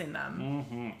been missing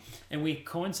them. And we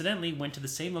coincidentally went to the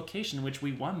same location in which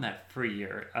we won that free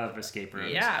year of escape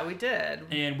rooms. Yeah, we did.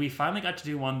 And we finally got to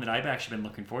do one that I've actually been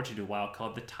looking forward to a while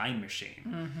called The Time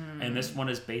Machine. And this one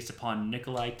is based upon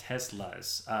Nikolai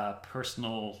Tesla's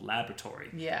personal laboratory.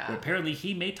 Yeah. Where apparently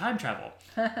he made time travel.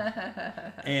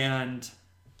 And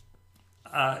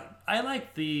I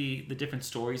like the different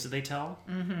stories that they tell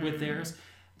with theirs.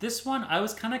 This one, I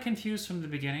was kind of confused from the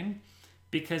beginning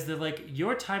because they're like,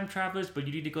 you're time travelers, but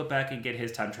you need to go back and get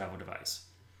his time travel device.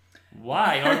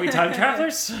 Why? Are we time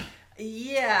travelers?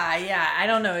 Yeah. I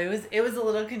don't know. It was a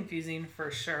little confusing for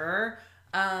sure.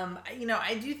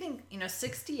 I do think,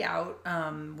 60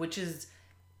 Out, which is,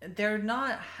 they're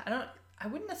not, I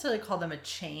wouldn't necessarily call them a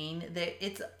chain.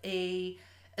 It's a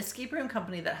escape room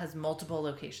company that has multiple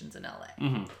locations in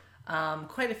LA.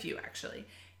 Quite a few actually.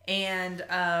 And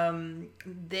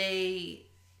they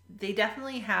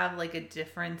definitely have like a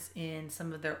difference in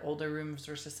some of their older rooms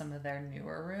versus some of their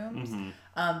newer rooms.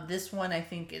 This one I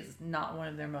think is not one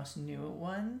of their most new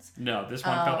ones. No, this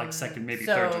one felt like second, maybe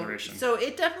third generation. So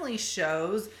it definitely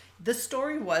shows. The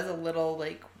story was a little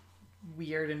like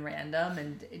weird and random,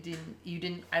 and I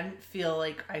didn't feel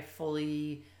like I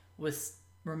fully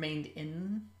remained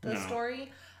in the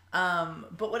story.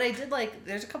 But what I did like,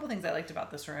 there's a couple things I liked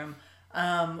about this room.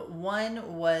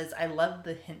 One was I loved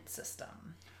the hint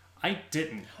system. I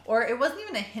didn't. Or it wasn't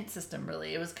even a hint system,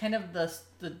 really. It was kind of the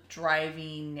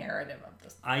driving narrative of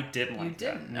this. I didn't like You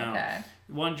didn't? that. No. Okay.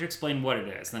 Why don't you explain what it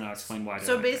is? Then I'll explain why I didn't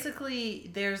So like basically,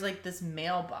 there's like this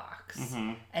mailbox,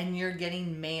 and you're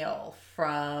getting mail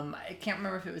from, I can't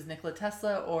remember if it was Nikola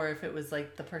Tesla or if it was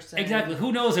like the person. Exactly.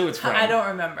 Who knows who it's from? I don't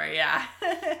remember, yeah.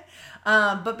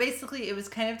 But basically, it was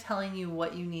kind of telling you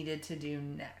what you needed to do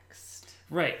next.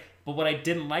 Right. But what I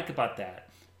didn't like about that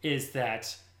is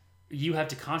that you have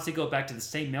to constantly go back to the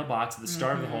same mailbox at the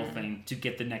start of the whole thing to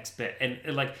get the next bit. And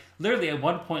like literally at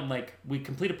one point, like we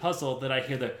complete a puzzle that I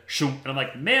hear the shoot and I'm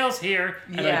like, mail's here,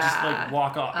 and I just like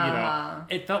walk off. You know,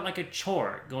 it felt like a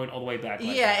chore going all the way back.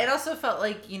 Like Yeah, that. it also felt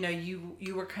like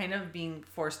you were kind of being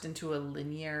forced into a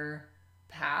linear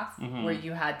path where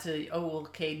you had to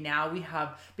okay, now we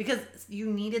have, because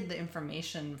you needed the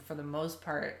information for the most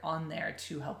part on there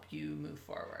to help you move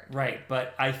forward. Right,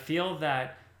 but I feel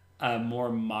that a more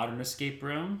modern escape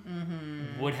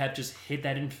room would have just hid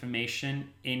that information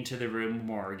into the room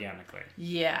more organically.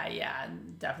 Yeah,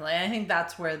 definitely. I think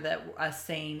that's where us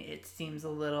saying it seems a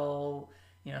little,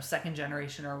 second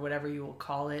generation or whatever you will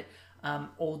call it,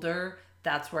 older.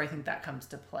 That's where I think that comes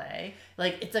to play.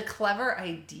 Like, it's a clever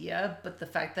idea, but the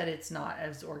fact that it's not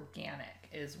as organic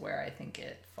is where I think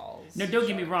it falls. No, don't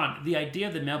get me wrong. The idea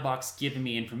of the mailbox giving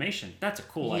me information, that's a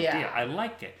cool idea. I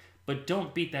like it. But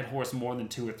don't beat that horse more than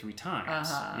 2 or 3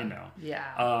 times,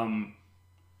 Yeah.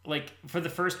 Like, for the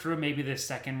first room, maybe the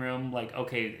second room, like,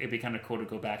 okay, it'd be kind of cool to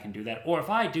go back and do that. Or if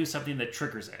I do something that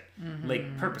triggers it,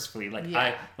 like, purposefully. Like,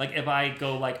 if I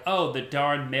go like, oh, the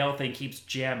darn mail thing keeps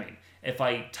jamming. If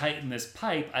I tighten this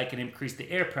pipe, I can increase the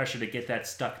air pressure to get that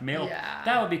stuck mail. Yeah.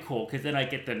 That would be cool, because then I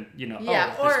get the,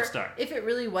 Yeah, this will or start. if it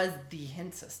really was the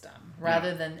hint system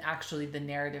rather than actually the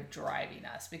narrative driving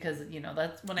us, because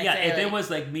that's when I say if it was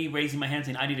like me raising my hand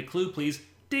saying, I need a clue, please,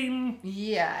 ding.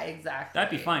 Yeah, exactly.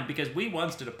 That'd be fine, because we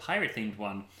once did a pirate themed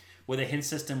one where the hint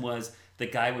system was the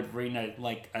guy would ring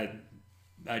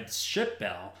a ship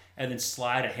bell and then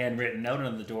slide a handwritten note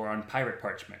on the door on pirate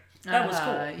parchment. That was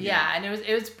cool. Yeah, and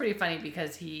it was pretty funny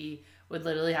because he would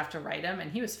literally have to write them,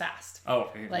 and he was fast.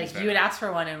 Oh, like you would ask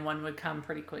for one, and one would come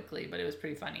pretty quickly, but it was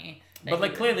pretty funny. But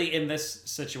like clearly in this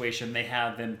situation, they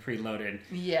have them preloaded.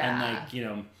 Yeah. And like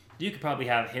you could probably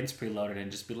have hints preloaded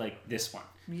and just be like this one,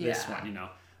 this one,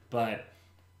 But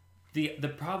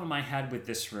the problem I had with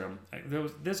this room,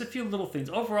 there's a few little things.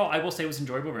 Overall, I will say it was an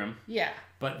enjoyable room. Yeah.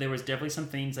 But there was definitely some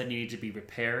things that needed to be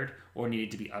repaired or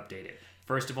needed to be updated.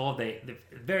 First of all, the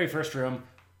very first room,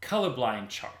 colorblind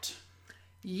chart.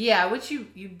 Yeah, which you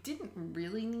didn't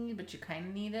really need, but you kind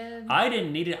of needed. I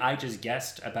didn't need it. I just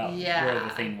guessed about where the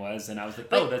thing was, and I was like,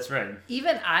 oh, that's right.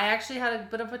 Even I actually had a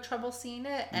bit of a trouble seeing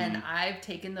it, and I've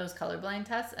taken those colorblind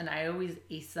tests, and I always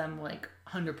ace them like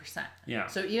 100%. Yeah.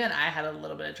 So even I had a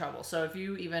little bit of trouble. So if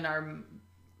you even are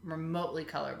remotely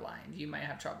colorblind, you might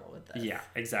have trouble with this. Yeah,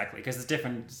 exactly. Because it's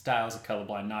different styles of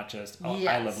colorblind, not just,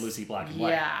 I love Lucy black and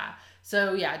white. Yeah.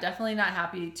 So yeah, definitely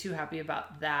not too happy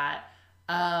about that.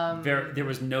 There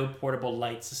was no portable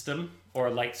light system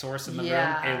or light source in the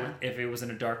room. If it was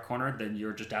in a dark corner, then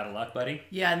you're just out of luck, buddy.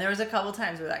 Yeah, and there was a couple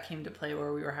times where that came to play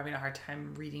where we were having a hard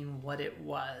time reading what it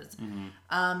was.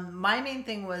 My main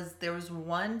thing was there was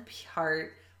one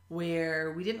part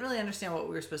where we didn't really understand what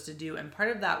we were supposed to do, and part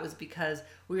of that was because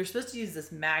we were supposed to use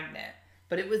this magnet,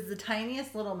 but it was the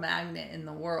tiniest little magnet in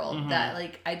the world that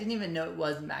like I didn't even know it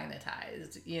was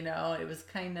magnetized. It was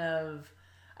kind of,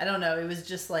 I don't know, it was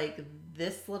just like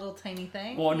this little tiny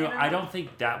thing. Well, no, I don't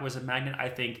think that was a magnet. I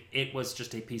think it was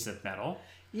just a piece of metal.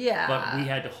 Yeah. But we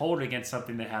had to hold it against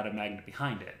something that had a magnet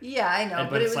behind it. Yeah, I know.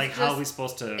 But it's like, how are we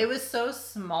supposed to... It was so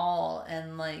small,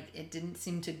 and like it didn't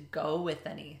seem to go with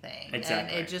anything.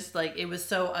 Exactly. And it just like, it was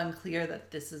so unclear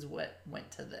that this is what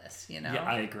went to this, Yeah,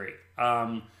 I agree.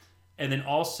 And then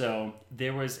also,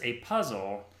 there was a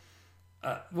puzzle.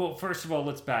 Well, first of all,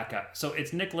 let's back up. So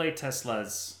it's Nikola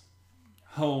Tesla's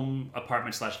home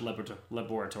apartment /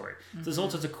 laboratory. So there's all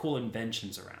sorts of cool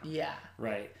inventions around. Yeah.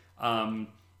 Right.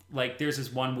 Like there's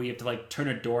this one where you have to like turn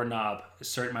a doorknob a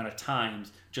certain amount of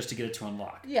times just to get it to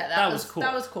unlock. Yeah, that was cool.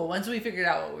 That was cool. Once we figured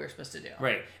out what we were supposed to do.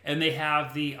 Right. And they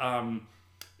have the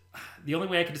only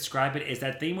way I could describe it is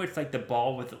that thing with like the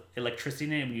ball with electricity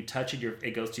in it, and when you touch it,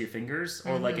 it goes to your fingers,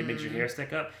 or like it makes your hair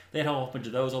stick up. They had a whole bunch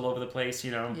of those all over the place,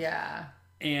 Yeah.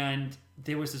 And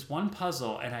there was this one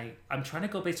puzzle, and I'm trying to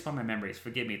go based upon my memories.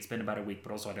 Forgive me, it's been about a week,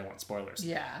 but also I don't want spoilers.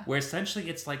 Yeah. Where essentially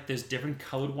it's like there's different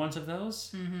colored ones of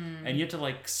those, and you have to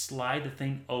like slide the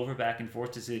thing over back and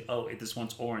forth to see, oh, this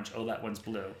one's orange, oh, that one's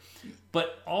blue.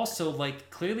 But also, like,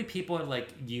 clearly people have like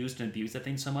used and abused that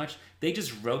thing so much, they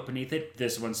just wrote beneath it,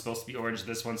 this one's supposed to be orange,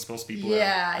 this one's supposed to be blue.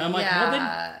 Yeah, and I'm like, well,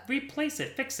 then replace it,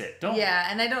 fix it. Don't. Yeah,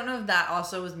 and I don't know if that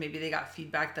also was maybe they got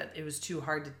feedback that it was too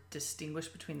hard to distinguish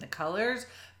between the colors.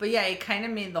 But yeah, it kind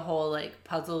of made the whole like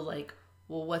puzzle like,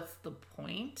 well, what's the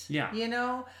point? Yeah. You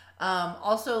know?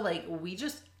 Also, like, we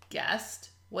just guessed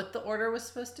what the order was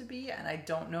supposed to be, and I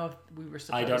don't know if we were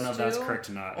supposed to. I don't know if that's correct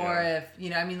or not. Or if, you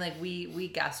know, I mean, like, we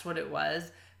guessed what it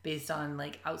was based on,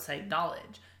 like, outside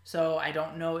knowledge. So I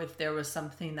don't know if there was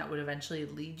something that would eventually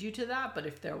lead you to that, but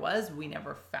if there was, we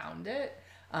never found it.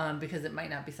 Because it might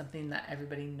not be something that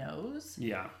everybody knows.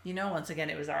 Yeah. You know, once again,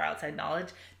 it was our outside knowledge.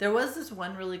 There was this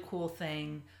one really cool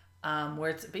thing where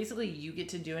it's basically you get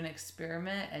to do an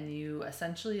experiment and you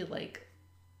essentially like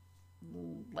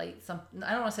light something.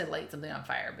 I don't want to say light something on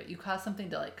fire, but you cause something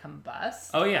to like combust.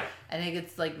 Oh, yeah. And it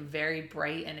gets like very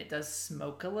bright and it does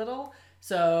smoke a little.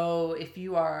 So if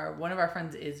you are, one of our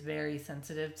friends is very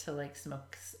sensitive to like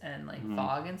smokes and like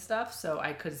fog and stuff. So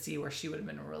I could see where she would have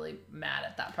been really mad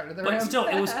at that part of the room. But still,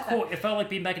 it was cool. It felt like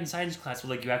being back in science class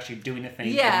where like you actually doing a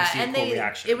thing. Yeah, and you see a cool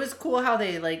reaction. It was cool how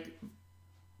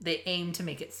they aim to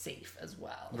make it safe as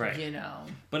well. Right. You know.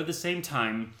 But at the same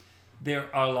time, there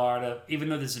are a lot of, even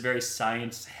though this is a very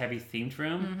science heavy themed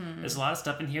room, there's a lot of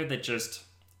stuff in here that just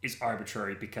is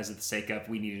arbitrary because of the sake of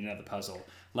we need another puzzle.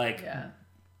 Like. Yeah.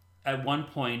 At one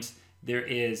point, there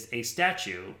is a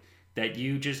statue that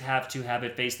you just have to have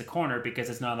it face the corner because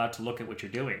it's not allowed to look at what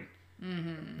you're doing.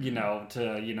 You know,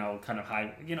 to, kind of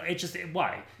hide. It's just,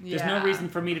 why? There's no reason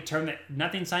for me to turn it.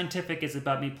 Nothing scientific is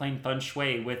about me playing feng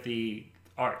shui with the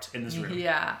art in this room.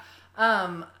 Yeah.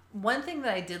 One thing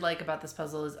that I did like about this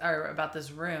puzzle or about this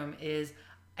room is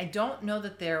I don't know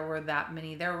that there were that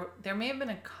many. There may have been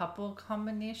a couple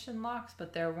combination locks,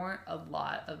 but there weren't a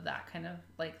lot of that kind of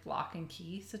like lock and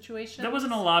key situation. There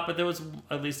wasn't a lot, but there was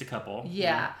at least a couple.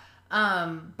 Yeah.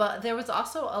 But there was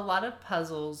also a lot of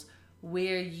puzzles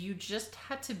where you just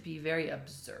had to be very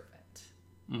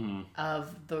observant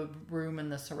of the room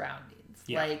and the surroundings.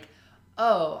 Yeah. Like,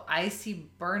 oh, I see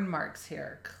burn marks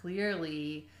here.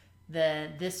 Clearly,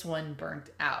 this one burnt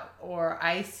out. Or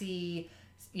I see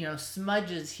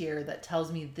smudges here that tells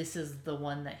me this is the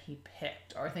one that he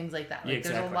picked, or things like that. Like,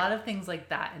 exactly. There's a lot of things like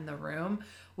that in the room,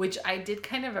 which I did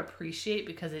kind of appreciate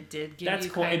because it did give That's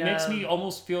you cool. kind It makes of, me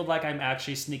almost feel like I'm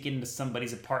actually sneaking into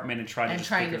somebody's apartment and trying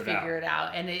to figure it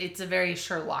out. And it's a very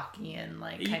Sherlockian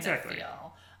kind of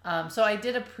feel. So I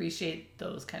did appreciate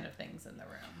those kind of things in the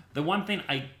room. The one thing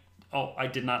I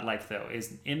did not like though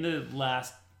is in the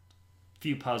last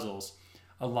few puzzles,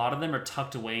 a lot of them are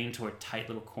tucked away into a tight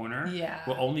little corner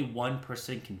where only one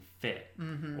person can fit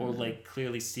or like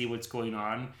clearly see what's going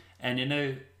on. And in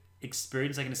a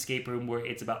experience like an escape room where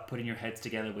it's about putting your heads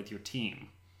together with your team,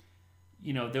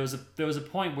 there was a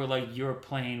point where like you're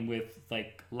playing with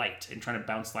like light and trying to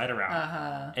bounce light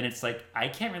around, and it's like I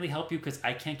can't really help you because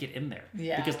I can't get in there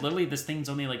because literally this thing's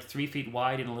only like 3 feet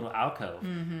wide in a little alcove,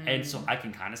 and so I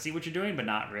can kind of see what you're doing but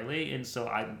not really, and so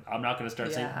I'm not going to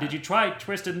start saying, did you try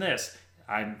twisting this?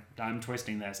 I'm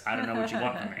twisting this. I don't know what you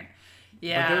want from me.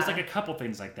 Yeah. But there's like a couple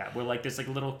things like that where like there's like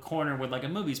a little corner where like a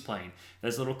movie's playing.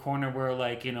 There's a little corner where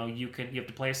like you have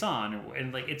to play a song,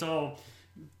 and like it's all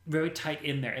very tight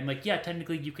in there. And like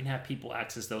technically you can have people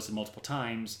access those multiple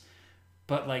times,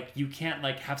 but like you can't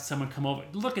like have someone come over.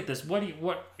 Look at this.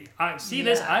 I see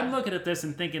this. I'm looking at this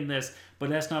and thinking this, but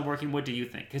that's not working. What do you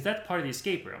think? Because that's part of the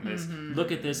escape room. Is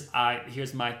look at this.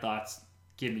 Here's my thoughts.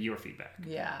 Give me your feedback.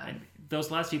 Yeah. And those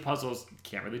last few puzzles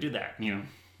can't really do that,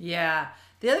 Yeah.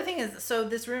 The other thing is, so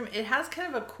this room, it has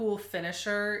kind of a cool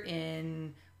finisher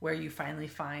in where you finally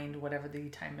find whatever the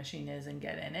time machine is and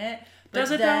get in it. But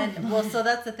Does it then, though? Well, so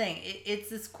that's the thing. It's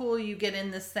this cool, you get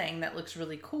in this thing that looks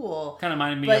really cool. Kind of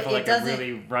reminded me but of like a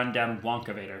really run-down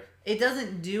Wonkavator. It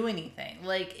doesn't do anything.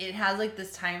 Like, it has like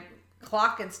this time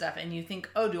clock and stuff, and you think,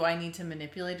 oh, do I need to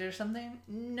manipulate it or something?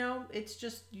 No, it's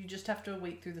just, you just have to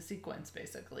wait through the sequence,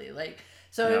 basically. Like,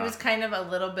 so it was kind of a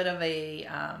little bit of a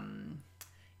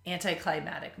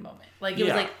anticlimactic moment. Like, it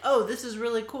was like, oh, this is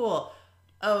really cool.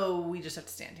 Oh, we just have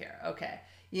to stand here. Okay.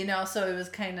 So it was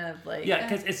kind of like... Yeah,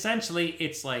 because essentially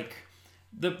it's like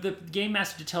the game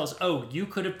master tells us, oh, you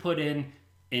could have put in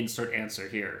insert answer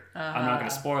here. I'm not going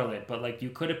to spoil it, but like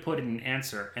you could have put in an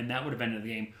answer and that would have ended the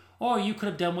game. Or you could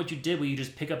have done what you did where you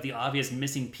just pick up the obvious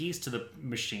missing piece to the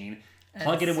machine,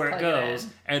 plug it in where it goes,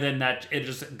 and then it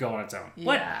just go on its own. Yeah,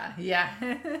 what? Yeah.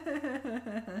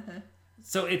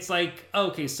 So it's like,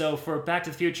 okay, so for Back to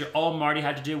the Future, all Marty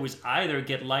had to do was either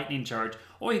get lightning charge,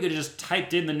 or he could have just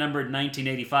typed in the number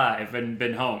 1985 and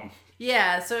been home.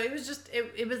 Yeah, so it was just,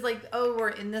 it was like, oh, we're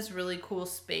in this really cool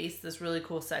space, this really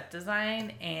cool set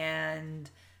design, and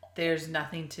there's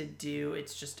nothing to do.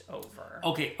 It's just over.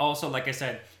 Okay, also, like I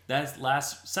said, that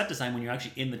last set design, when you're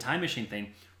actually in the time machine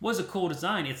thing, was a cool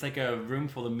design. It's like a room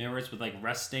full of mirrors with like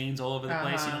rust stains all over the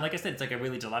place. You know, like I said, it's like a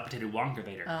really dilapidated Wonka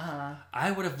Vader.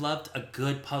 I would have loved a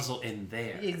good puzzle in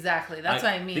there. Exactly. That's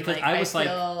what I mean. Because like, I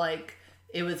feel like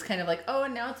it was kind of like, oh,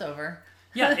 and now it's over.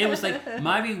 Yeah, it was like,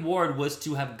 my reward was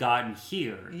to have gotten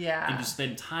here. Yeah. And to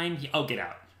spend time here. Oh, get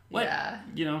out. What? Yeah.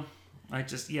 You know,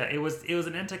 it was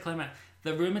an anticlimax.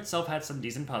 The room itself had some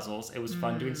decent puzzles. It was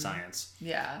fun doing science.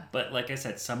 Yeah. But like I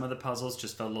said, some of the puzzles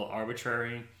just felt a little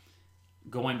arbitrary.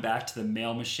 Going back to the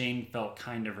mail machine felt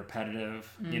kind of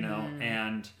repetitive, you know,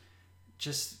 and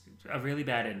just a really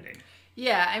bad ending.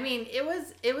 Yeah, I mean, it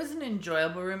was an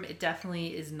enjoyable room. It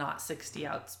definitely is not 60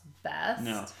 Out's best.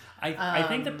 No. I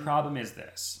think the problem is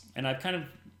this, and I've kind of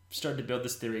started to build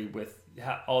this theory with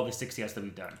all the 60 Outs that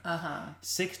we've done.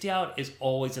 60 Out is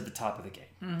always at the top of the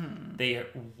game.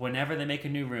 Whenever they make a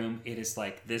new room, it is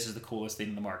like, this is the coolest thing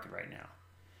in the market right now.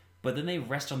 But then they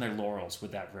rest on their laurels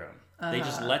with that room. They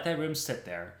just let that room sit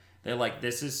there. They're like,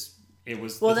 it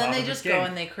was well, the then top they of just this go game.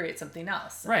 and they create something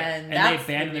else. Right. And they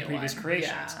abandon the previous one.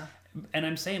 creations. Yeah. And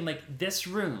I'm saying, like, this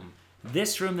room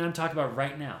that I'm talking about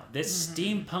right now, this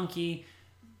steampunky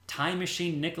time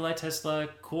machine, Nikola Tesla,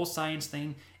 cool science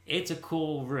thing, it's a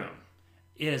cool room.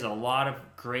 It has a lot of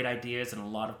great ideas and a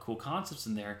lot of cool concepts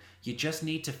in there. You just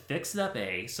need to fix it up,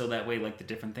 A, so that way, like, the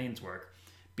different things work.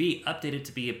 B, update it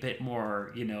to be a bit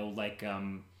more, you know, like,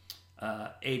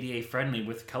 ADA friendly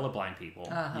with colorblind people.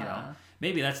 You know,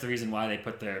 maybe that's the reason why they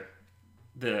put the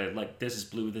like, this is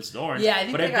blue, this is orange. Yeah, I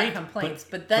think they got complaints,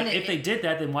 but then if they did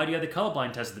that, then why do you have the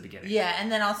colorblind test at the beginning? Yeah,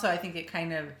 and then also I think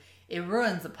it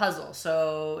ruins the puzzle.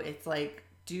 So it's like,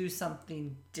 do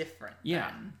something different. Yeah,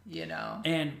 then, you know,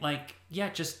 and like, yeah,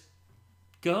 just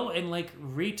go and like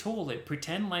retool it.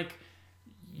 Pretend like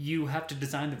you have to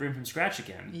design the room from scratch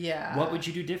again. Yeah. What would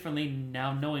you do differently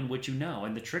now, knowing what you know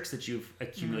and the tricks that you've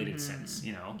accumulated since?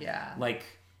 You know. Yeah. Like,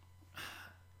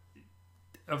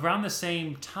 around the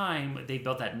same time, they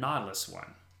built that Nautilus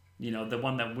one. You know, the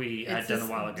one that we had done a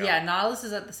while ago. Yeah, Nautilus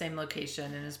is at the same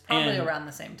location and is probably around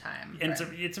the same time. And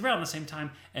it's around the same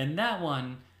time. And that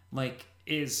one, like,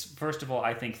 is, first of all,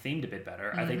 I think themed a bit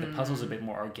better. I think the puzzle's a bit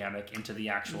more organic into the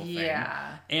actual thing.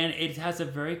 Yeah. And it has a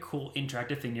very cool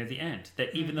interactive thing near the end.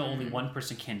 That even though only one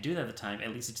person can do that at the time, at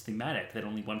least it's thematic that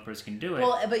only one person can do it.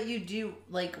 Well, but you do,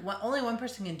 like, only one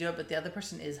person can do it, but the other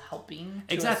person is helping.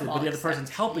 Exactly, but the other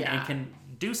person's helping and and can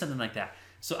do something like that.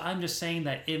 So I'm just saying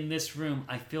that in this room,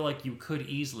 I feel like you could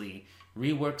easily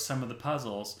rework some of the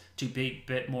puzzles to be a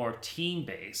bit more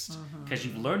team-based, because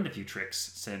you've learned a few tricks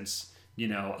since, you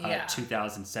know,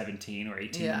 2017 or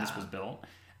 18 when this was built.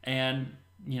 And,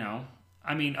 you know,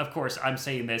 I mean, of course, I'm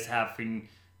saying this having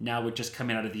now with just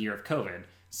coming out of the year of COVID.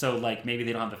 So, like, maybe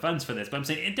they don't have the funds for this, but I'm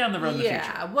saying down the road in the future.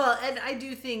 Yeah, well, and I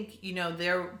do think, you know,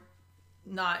 they're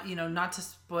not, you know, not to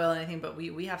spoil anything, but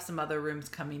we have some other rooms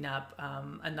coming up.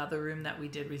 Another room that we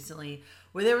did recently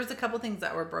where there was a couple things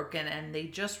that were broken, and they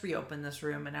just reopened this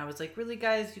room, and I was like, really,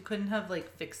 guys, you couldn't have,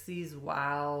 like, fixed these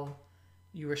while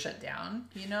you were shut down,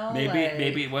 you know?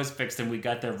 Maybe it was fixed and we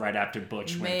got there right after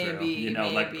Butch went through. You know,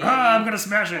 maybe. I'm gonna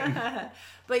smash it.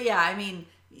 But yeah, I mean,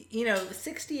 you know,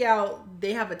 60 Out,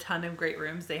 they have a ton of great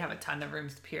rooms. They have a ton of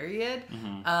rooms, period.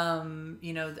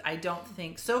 You know, I don't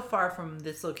think, so far from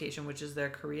this location, which is their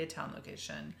Koreatown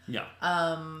location,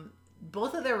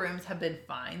 both of their rooms have been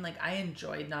fine. Like, I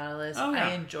enjoyed Nautilus. Oh, yeah.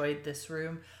 I enjoyed this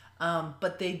room.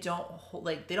 But they don't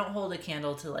hold a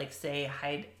candle to, like, say,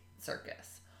 Hide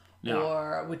Circus. No.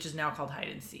 Or, which is now called Hide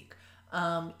and Seek.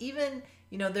 Even,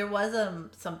 you know, there was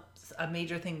a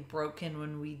major thing broken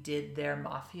when we did their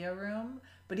Mafia room.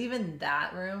 But even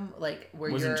that room, like, where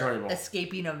you're enjoyable.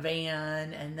 Escaping a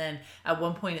van, and then at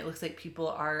one point it looks like people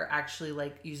are actually,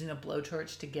 like, using a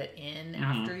blowtorch to get in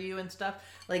after you and stuff.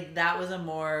 Like, that was a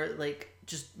more, like,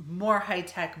 just more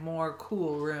high-tech, more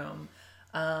cool room.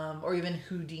 Or even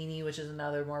Houdini, which is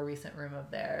another more recent room of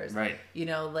theirs. Right. You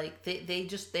know, like,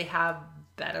 they have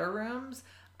better rooms.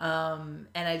 And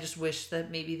I just wish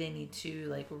that maybe they need to,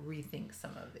 like, rethink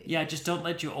some of these. Yeah, just don't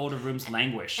let your older rooms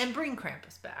languish. And bring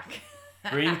Krampus back.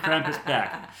 Bring Krampus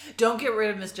back. Don't get rid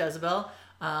of Miss Jezebel.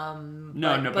 But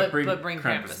bring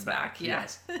Krampus back.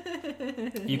 Yes.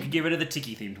 You can get rid of the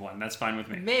tiki themed one. That's fine with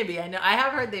me. Maybe. I know. I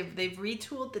have heard they've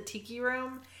retooled the tiki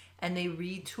room, and they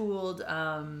retooled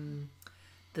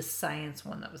the science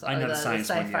one that was I know the science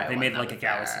one. Yeah. They made like a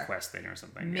Galaxy there. Quest thing or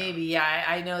something. Maybe, yeah.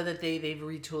 I know that they've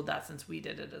retooled that since we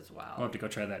did it as well. We'll have to go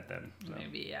try that then. So.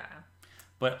 Maybe, yeah.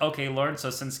 But okay, Lauren, so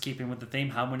since keeping with the theme,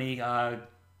 how many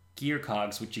gear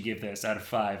cogs would you give this out of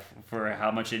 5 for how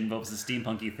much it involves the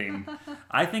steampunky theme?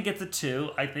 I think it's a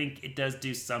 2. I think it does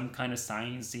do some kind of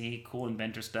sciencey, cool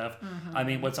inventor stuff. I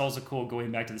mean, what's also cool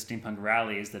going back to the steampunk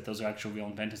rally is that those are actual real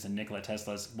inventors, and Nikola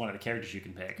Tesla's one of the characters you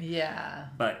can pick. Yeah.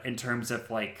 But in terms of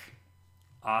like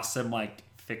awesome like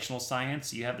fictional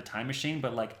science, you have the time machine,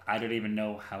 but like I don't even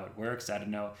know how it works. I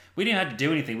don't know. We didn't have to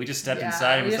do anything. We just stepped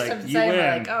inside and was like, you win.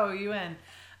 Like, oh, you win.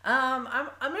 I'm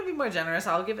gonna be more generous.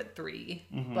 I'll give it 3.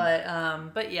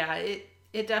 But yeah,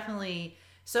 it definitely.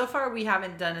 So far, we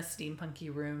haven't done a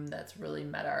steampunky room that's really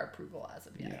met our approval as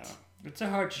of yet. Yeah, it's a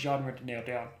hard genre to nail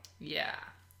down. Yeah.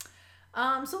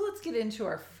 So let's get into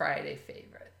our Friday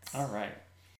favorites. All right.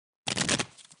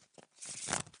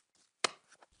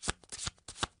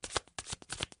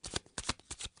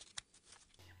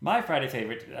 My Friday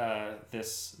favorite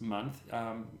this month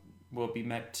will be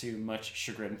met to much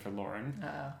chagrin for Lauren.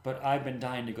 But I've been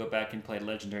dying to go back and play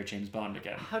Legendary James Bond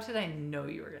again. How did I know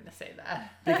you were going to say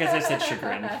that? Because I said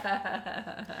chagrin.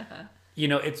 You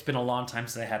know, it's been a long time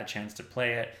since I had a chance to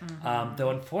play it.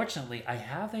 Though, unfortunately, I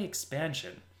have the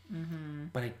expansion.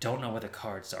 But I don't know where the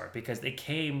cards are. Because they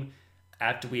came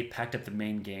after we had packed up the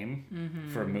main game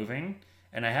for moving.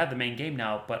 And I have the main game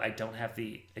now, but I don't have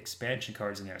the expansion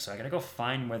cards in there. So I gotta go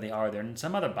find where they are. They're in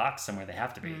some other box somewhere. They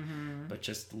have to be. But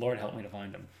just, Lord help me to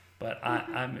find them. But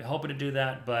I'm hoping to do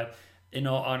that. But in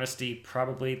all honesty,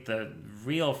 probably the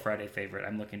real Friday favorite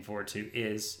I'm looking forward to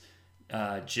is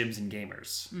Gyms and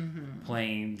Gamers.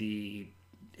 Playing the...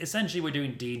 Essentially, we're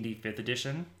doing D&D 5th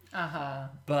edition.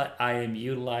 But I am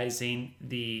utilizing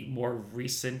the more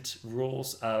recent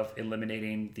rules of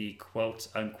eliminating the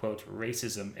quote-unquote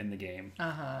racism in the game.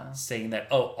 Saying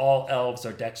that, all elves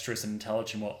are dexterous and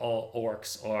intelligent, while all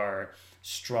orcs are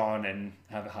strong and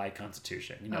have a high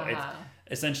constitution. You know, it's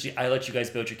essentially, I let you guys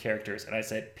build your characters, and I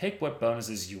said, pick what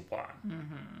bonuses you want.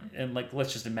 And, like,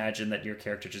 let's just imagine that your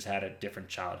character just had a different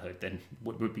childhood than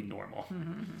what would be normal.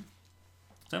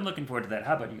 So I'm looking forward to that.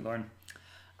 How about you, Lauren?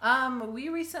 We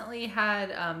recently had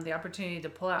the opportunity to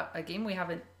pull out a game we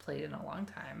haven't played in a long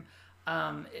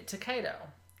time, Tokaido.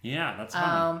 Yeah, that's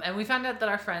fun. And we found out that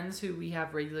our friends who we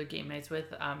have regular game nights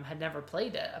with had never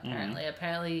played it, apparently.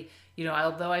 Apparently, you know,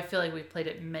 although I feel like we've played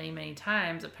it many, many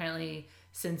times, apparently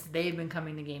since they've been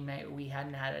coming to game night, we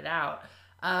hadn't had it out.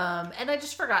 And I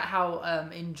just forgot how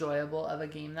enjoyable of a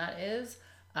game that is.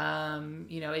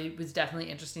 You know, it was definitely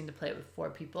interesting to play it with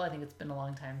 4 people. I think it's been a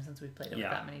long time since we've played it with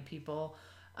that many people.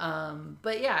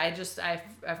 But yeah,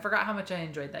 I forgot how much I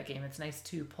enjoyed that game. It's nice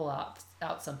to pull out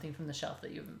something from the shelf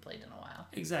that you haven't played in a while.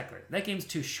 Exactly. That game's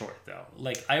too short, though.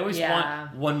 Like, I always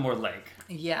want one more leg.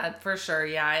 Yeah, for sure.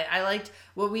 Yeah, I liked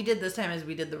what we did this time is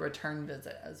we did the return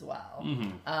visit as well,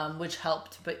 which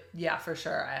helped. But yeah, for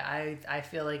sure. I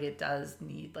feel like it does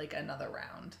need like another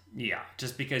round. Yeah,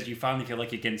 just because you finally feel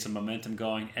like you're getting some momentum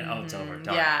going, and it's over.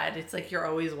 Done. Yeah, it's like you're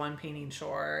always one painting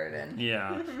short. And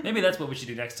yeah, maybe that's what we should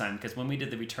do next time. Because when we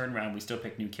did the return round, we still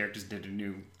picked new characters and did a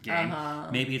new game.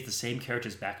 Maybe it's the same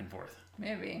characters back and forth.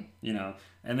 Maybe. You know,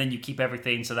 and then you keep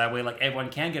everything so that way, like, everyone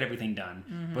can get everything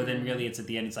done. But then really it's at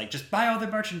the end, it's like, just buy all the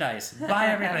merchandise. Buy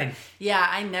everything. Yeah,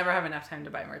 I never have enough time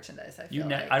to buy merchandise, I feel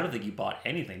like. I don't think you bought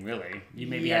anything, really. You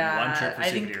maybe had one trip for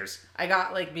souvenirs. I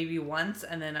got, like, maybe once,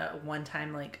 and then one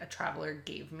time, like, a traveler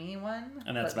gave me one.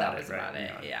 And that's about it, right? About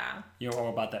it, yeah. You're all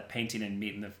about that painting and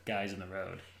meeting the guys on the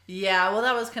road. Yeah, well,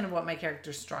 that was kind of what my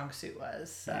character's strong suit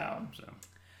was, so... Yeah,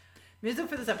 Music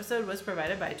for this episode was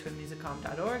provided by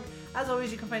twinmusicom.org. As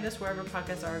always, you can find us wherever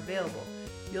podcasts are available.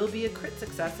 You'll be a crit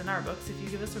success in our books if you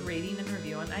give us a rating and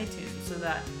review on iTunes so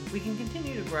that we can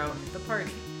continue to grow the party.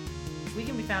 We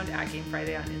can be found at Game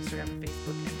Friday on Instagram,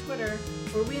 Facebook, and Twitter,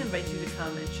 where we invite you to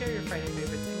come and share your Friday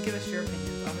favorites and give us your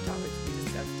opinions on the topics we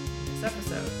discussed in this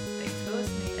episode. Thanks for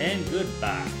listening. And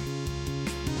goodbye.